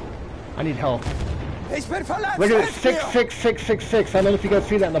 I need help. Ich bin verletzt. Look at it, 6. I don't know if you guys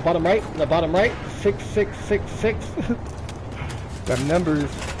see that in the bottom right. 6. The numbers,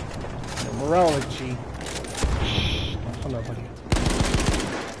 numerology. Shh, don't tell nobody.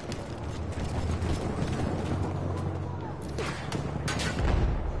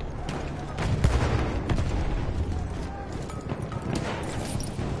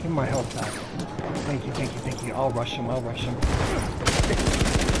 Give me my health back. Thank you. I'll rush him.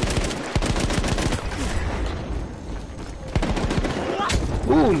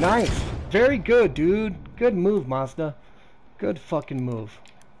 Ooh, nice. Very good, dude. Good move, Mazda. Good fucking move.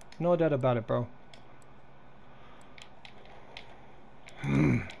 No doubt about it, bro.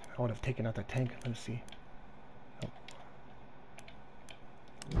 I would have taken out the tank. Let's see. Oh.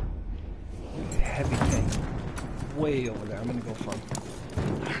 Heavy tank. Way over there. I'm gonna go from.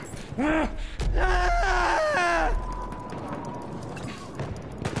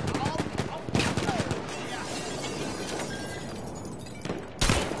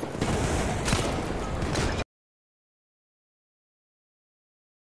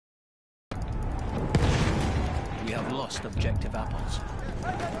 We have lost objective apples.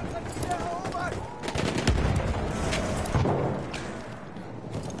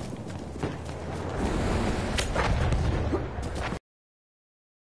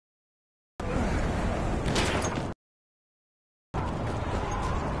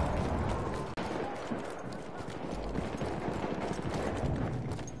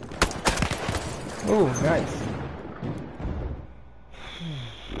 Oh, nice.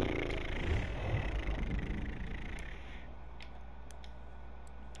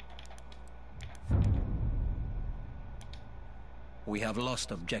 We have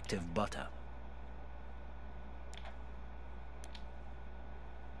lost objective butter.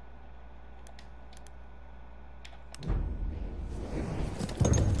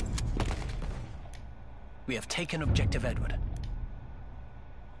 We have taken objective Edward.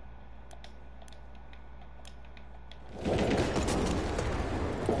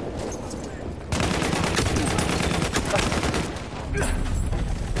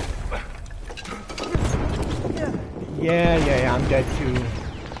 Yeah, I'm dead too.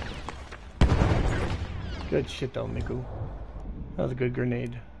 Good shit though, Miku. That was a good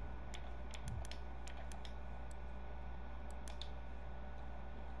grenade.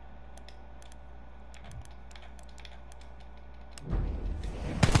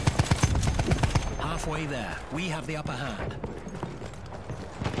 Halfway there, we have the upper hand.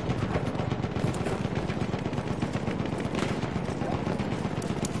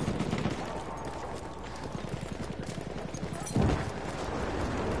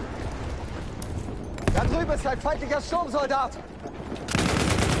 Da drüben ist ein feindlicher Sturmsoldat.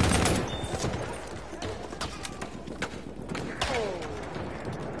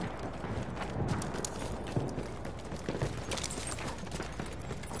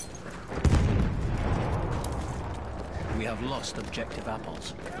 We have lost objective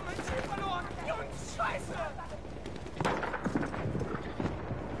apples.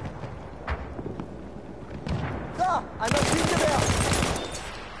 Da, ein Maschinengewehr.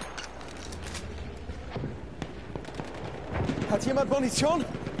 Hat jemand Munition?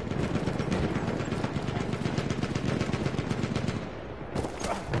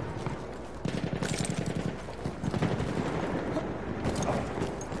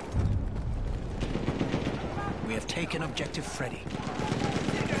 We have taken objective Freddy.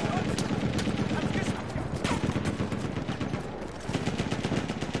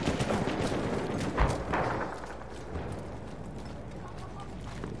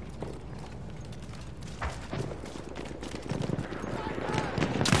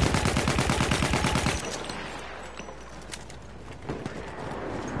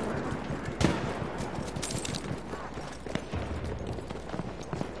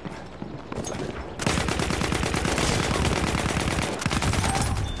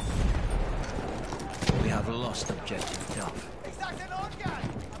 Lost objective Duff. Ich sag's Ihnen ungern,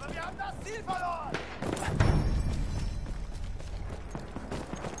 aber wir haben das Ziel verloren.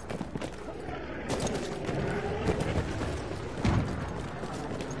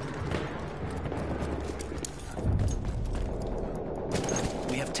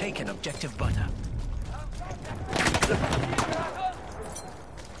 We have taken objective butter.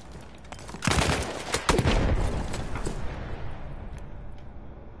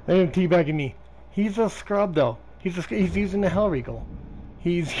 They didn't teabagging me. He's a scrub though. He's using the Hell Regal.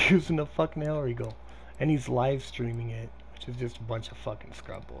 He's using the fucking Hell Regal. And he's live streaming it, which is just a bunch of fucking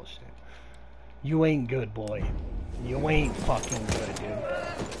scrub bullshit. You ain't good, boy. You ain't fucking good, dude.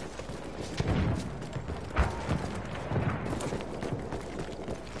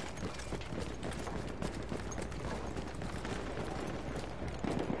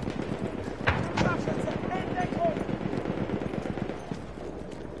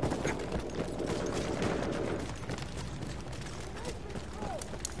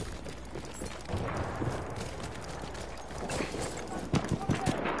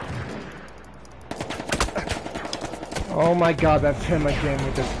 Oh my god, that's him again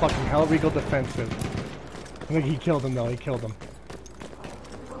with this fucking Hell Regal defensive. I think he killed him though, he killed him.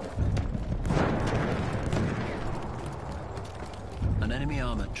 An enemy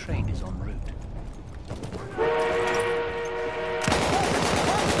armored train is en route.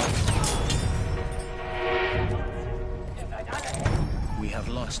 We have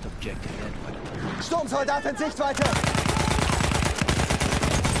lost objective Edward. Sturmsoldat in Sichtweite.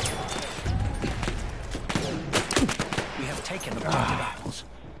 We have taken objective apples.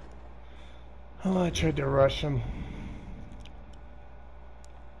 Oh, I tried to rush him.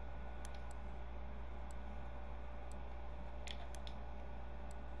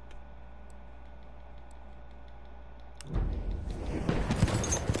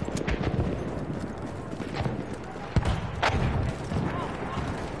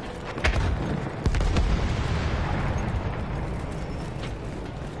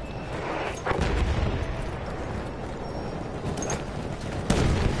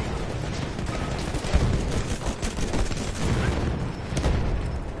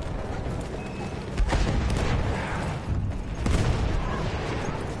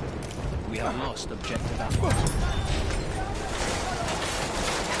 lost objective Alpha.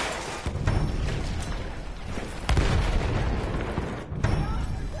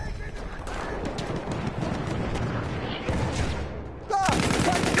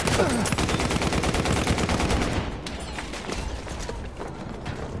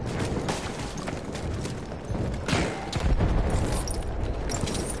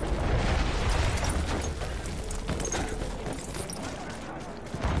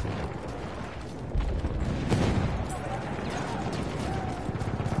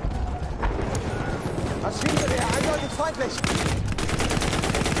 Maschinengewehr, eindeutig feindlich.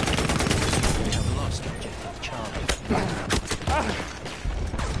 We have lost objective Charlie.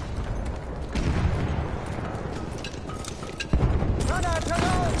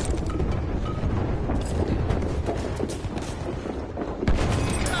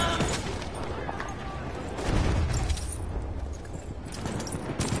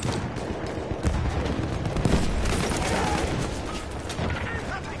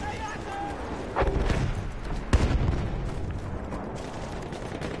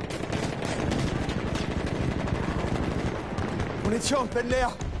 Munition, bin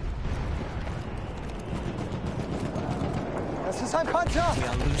leer. Das ist ein Panzer. We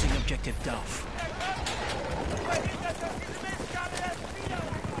are losing objective Duff.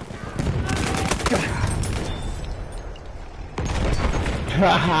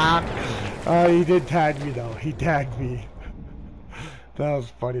 Oh, he did tag me though. He tagged me. That was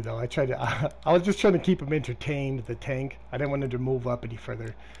funny though. I was just trying to keep him entertained, the tank. I didn't want him to move up any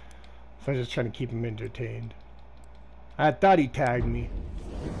further. So I was just trying to keep him entertained. I thought he tagged me.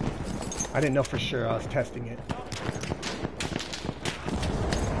 I didn't know for sure. I was testing it.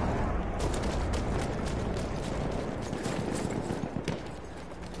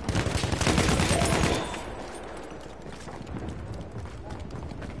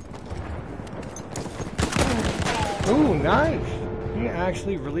 Ooh, nice! He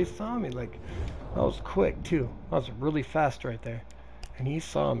actually really saw me. Like, that was quick too. That was really fast right there. And he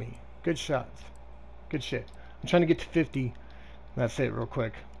saw me. Good shots. Good shit. I'm trying to get to 50. That's it real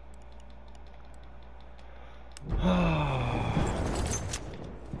quick.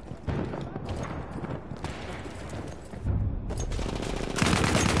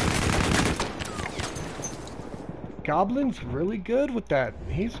 Goblin's really good with that.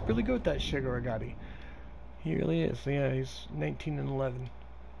 He's really good with that Shigaragati. He really is. Yeah, he's 19 and 11.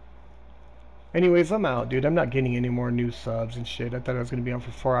 Anyways, I'm out, dude. I'm not getting any more new subs and shit. I thought I was going to be on for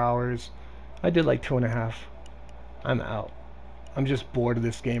 4 hours. I did like 2.5. I'm out. I'm just bored of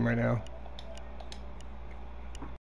this game right now.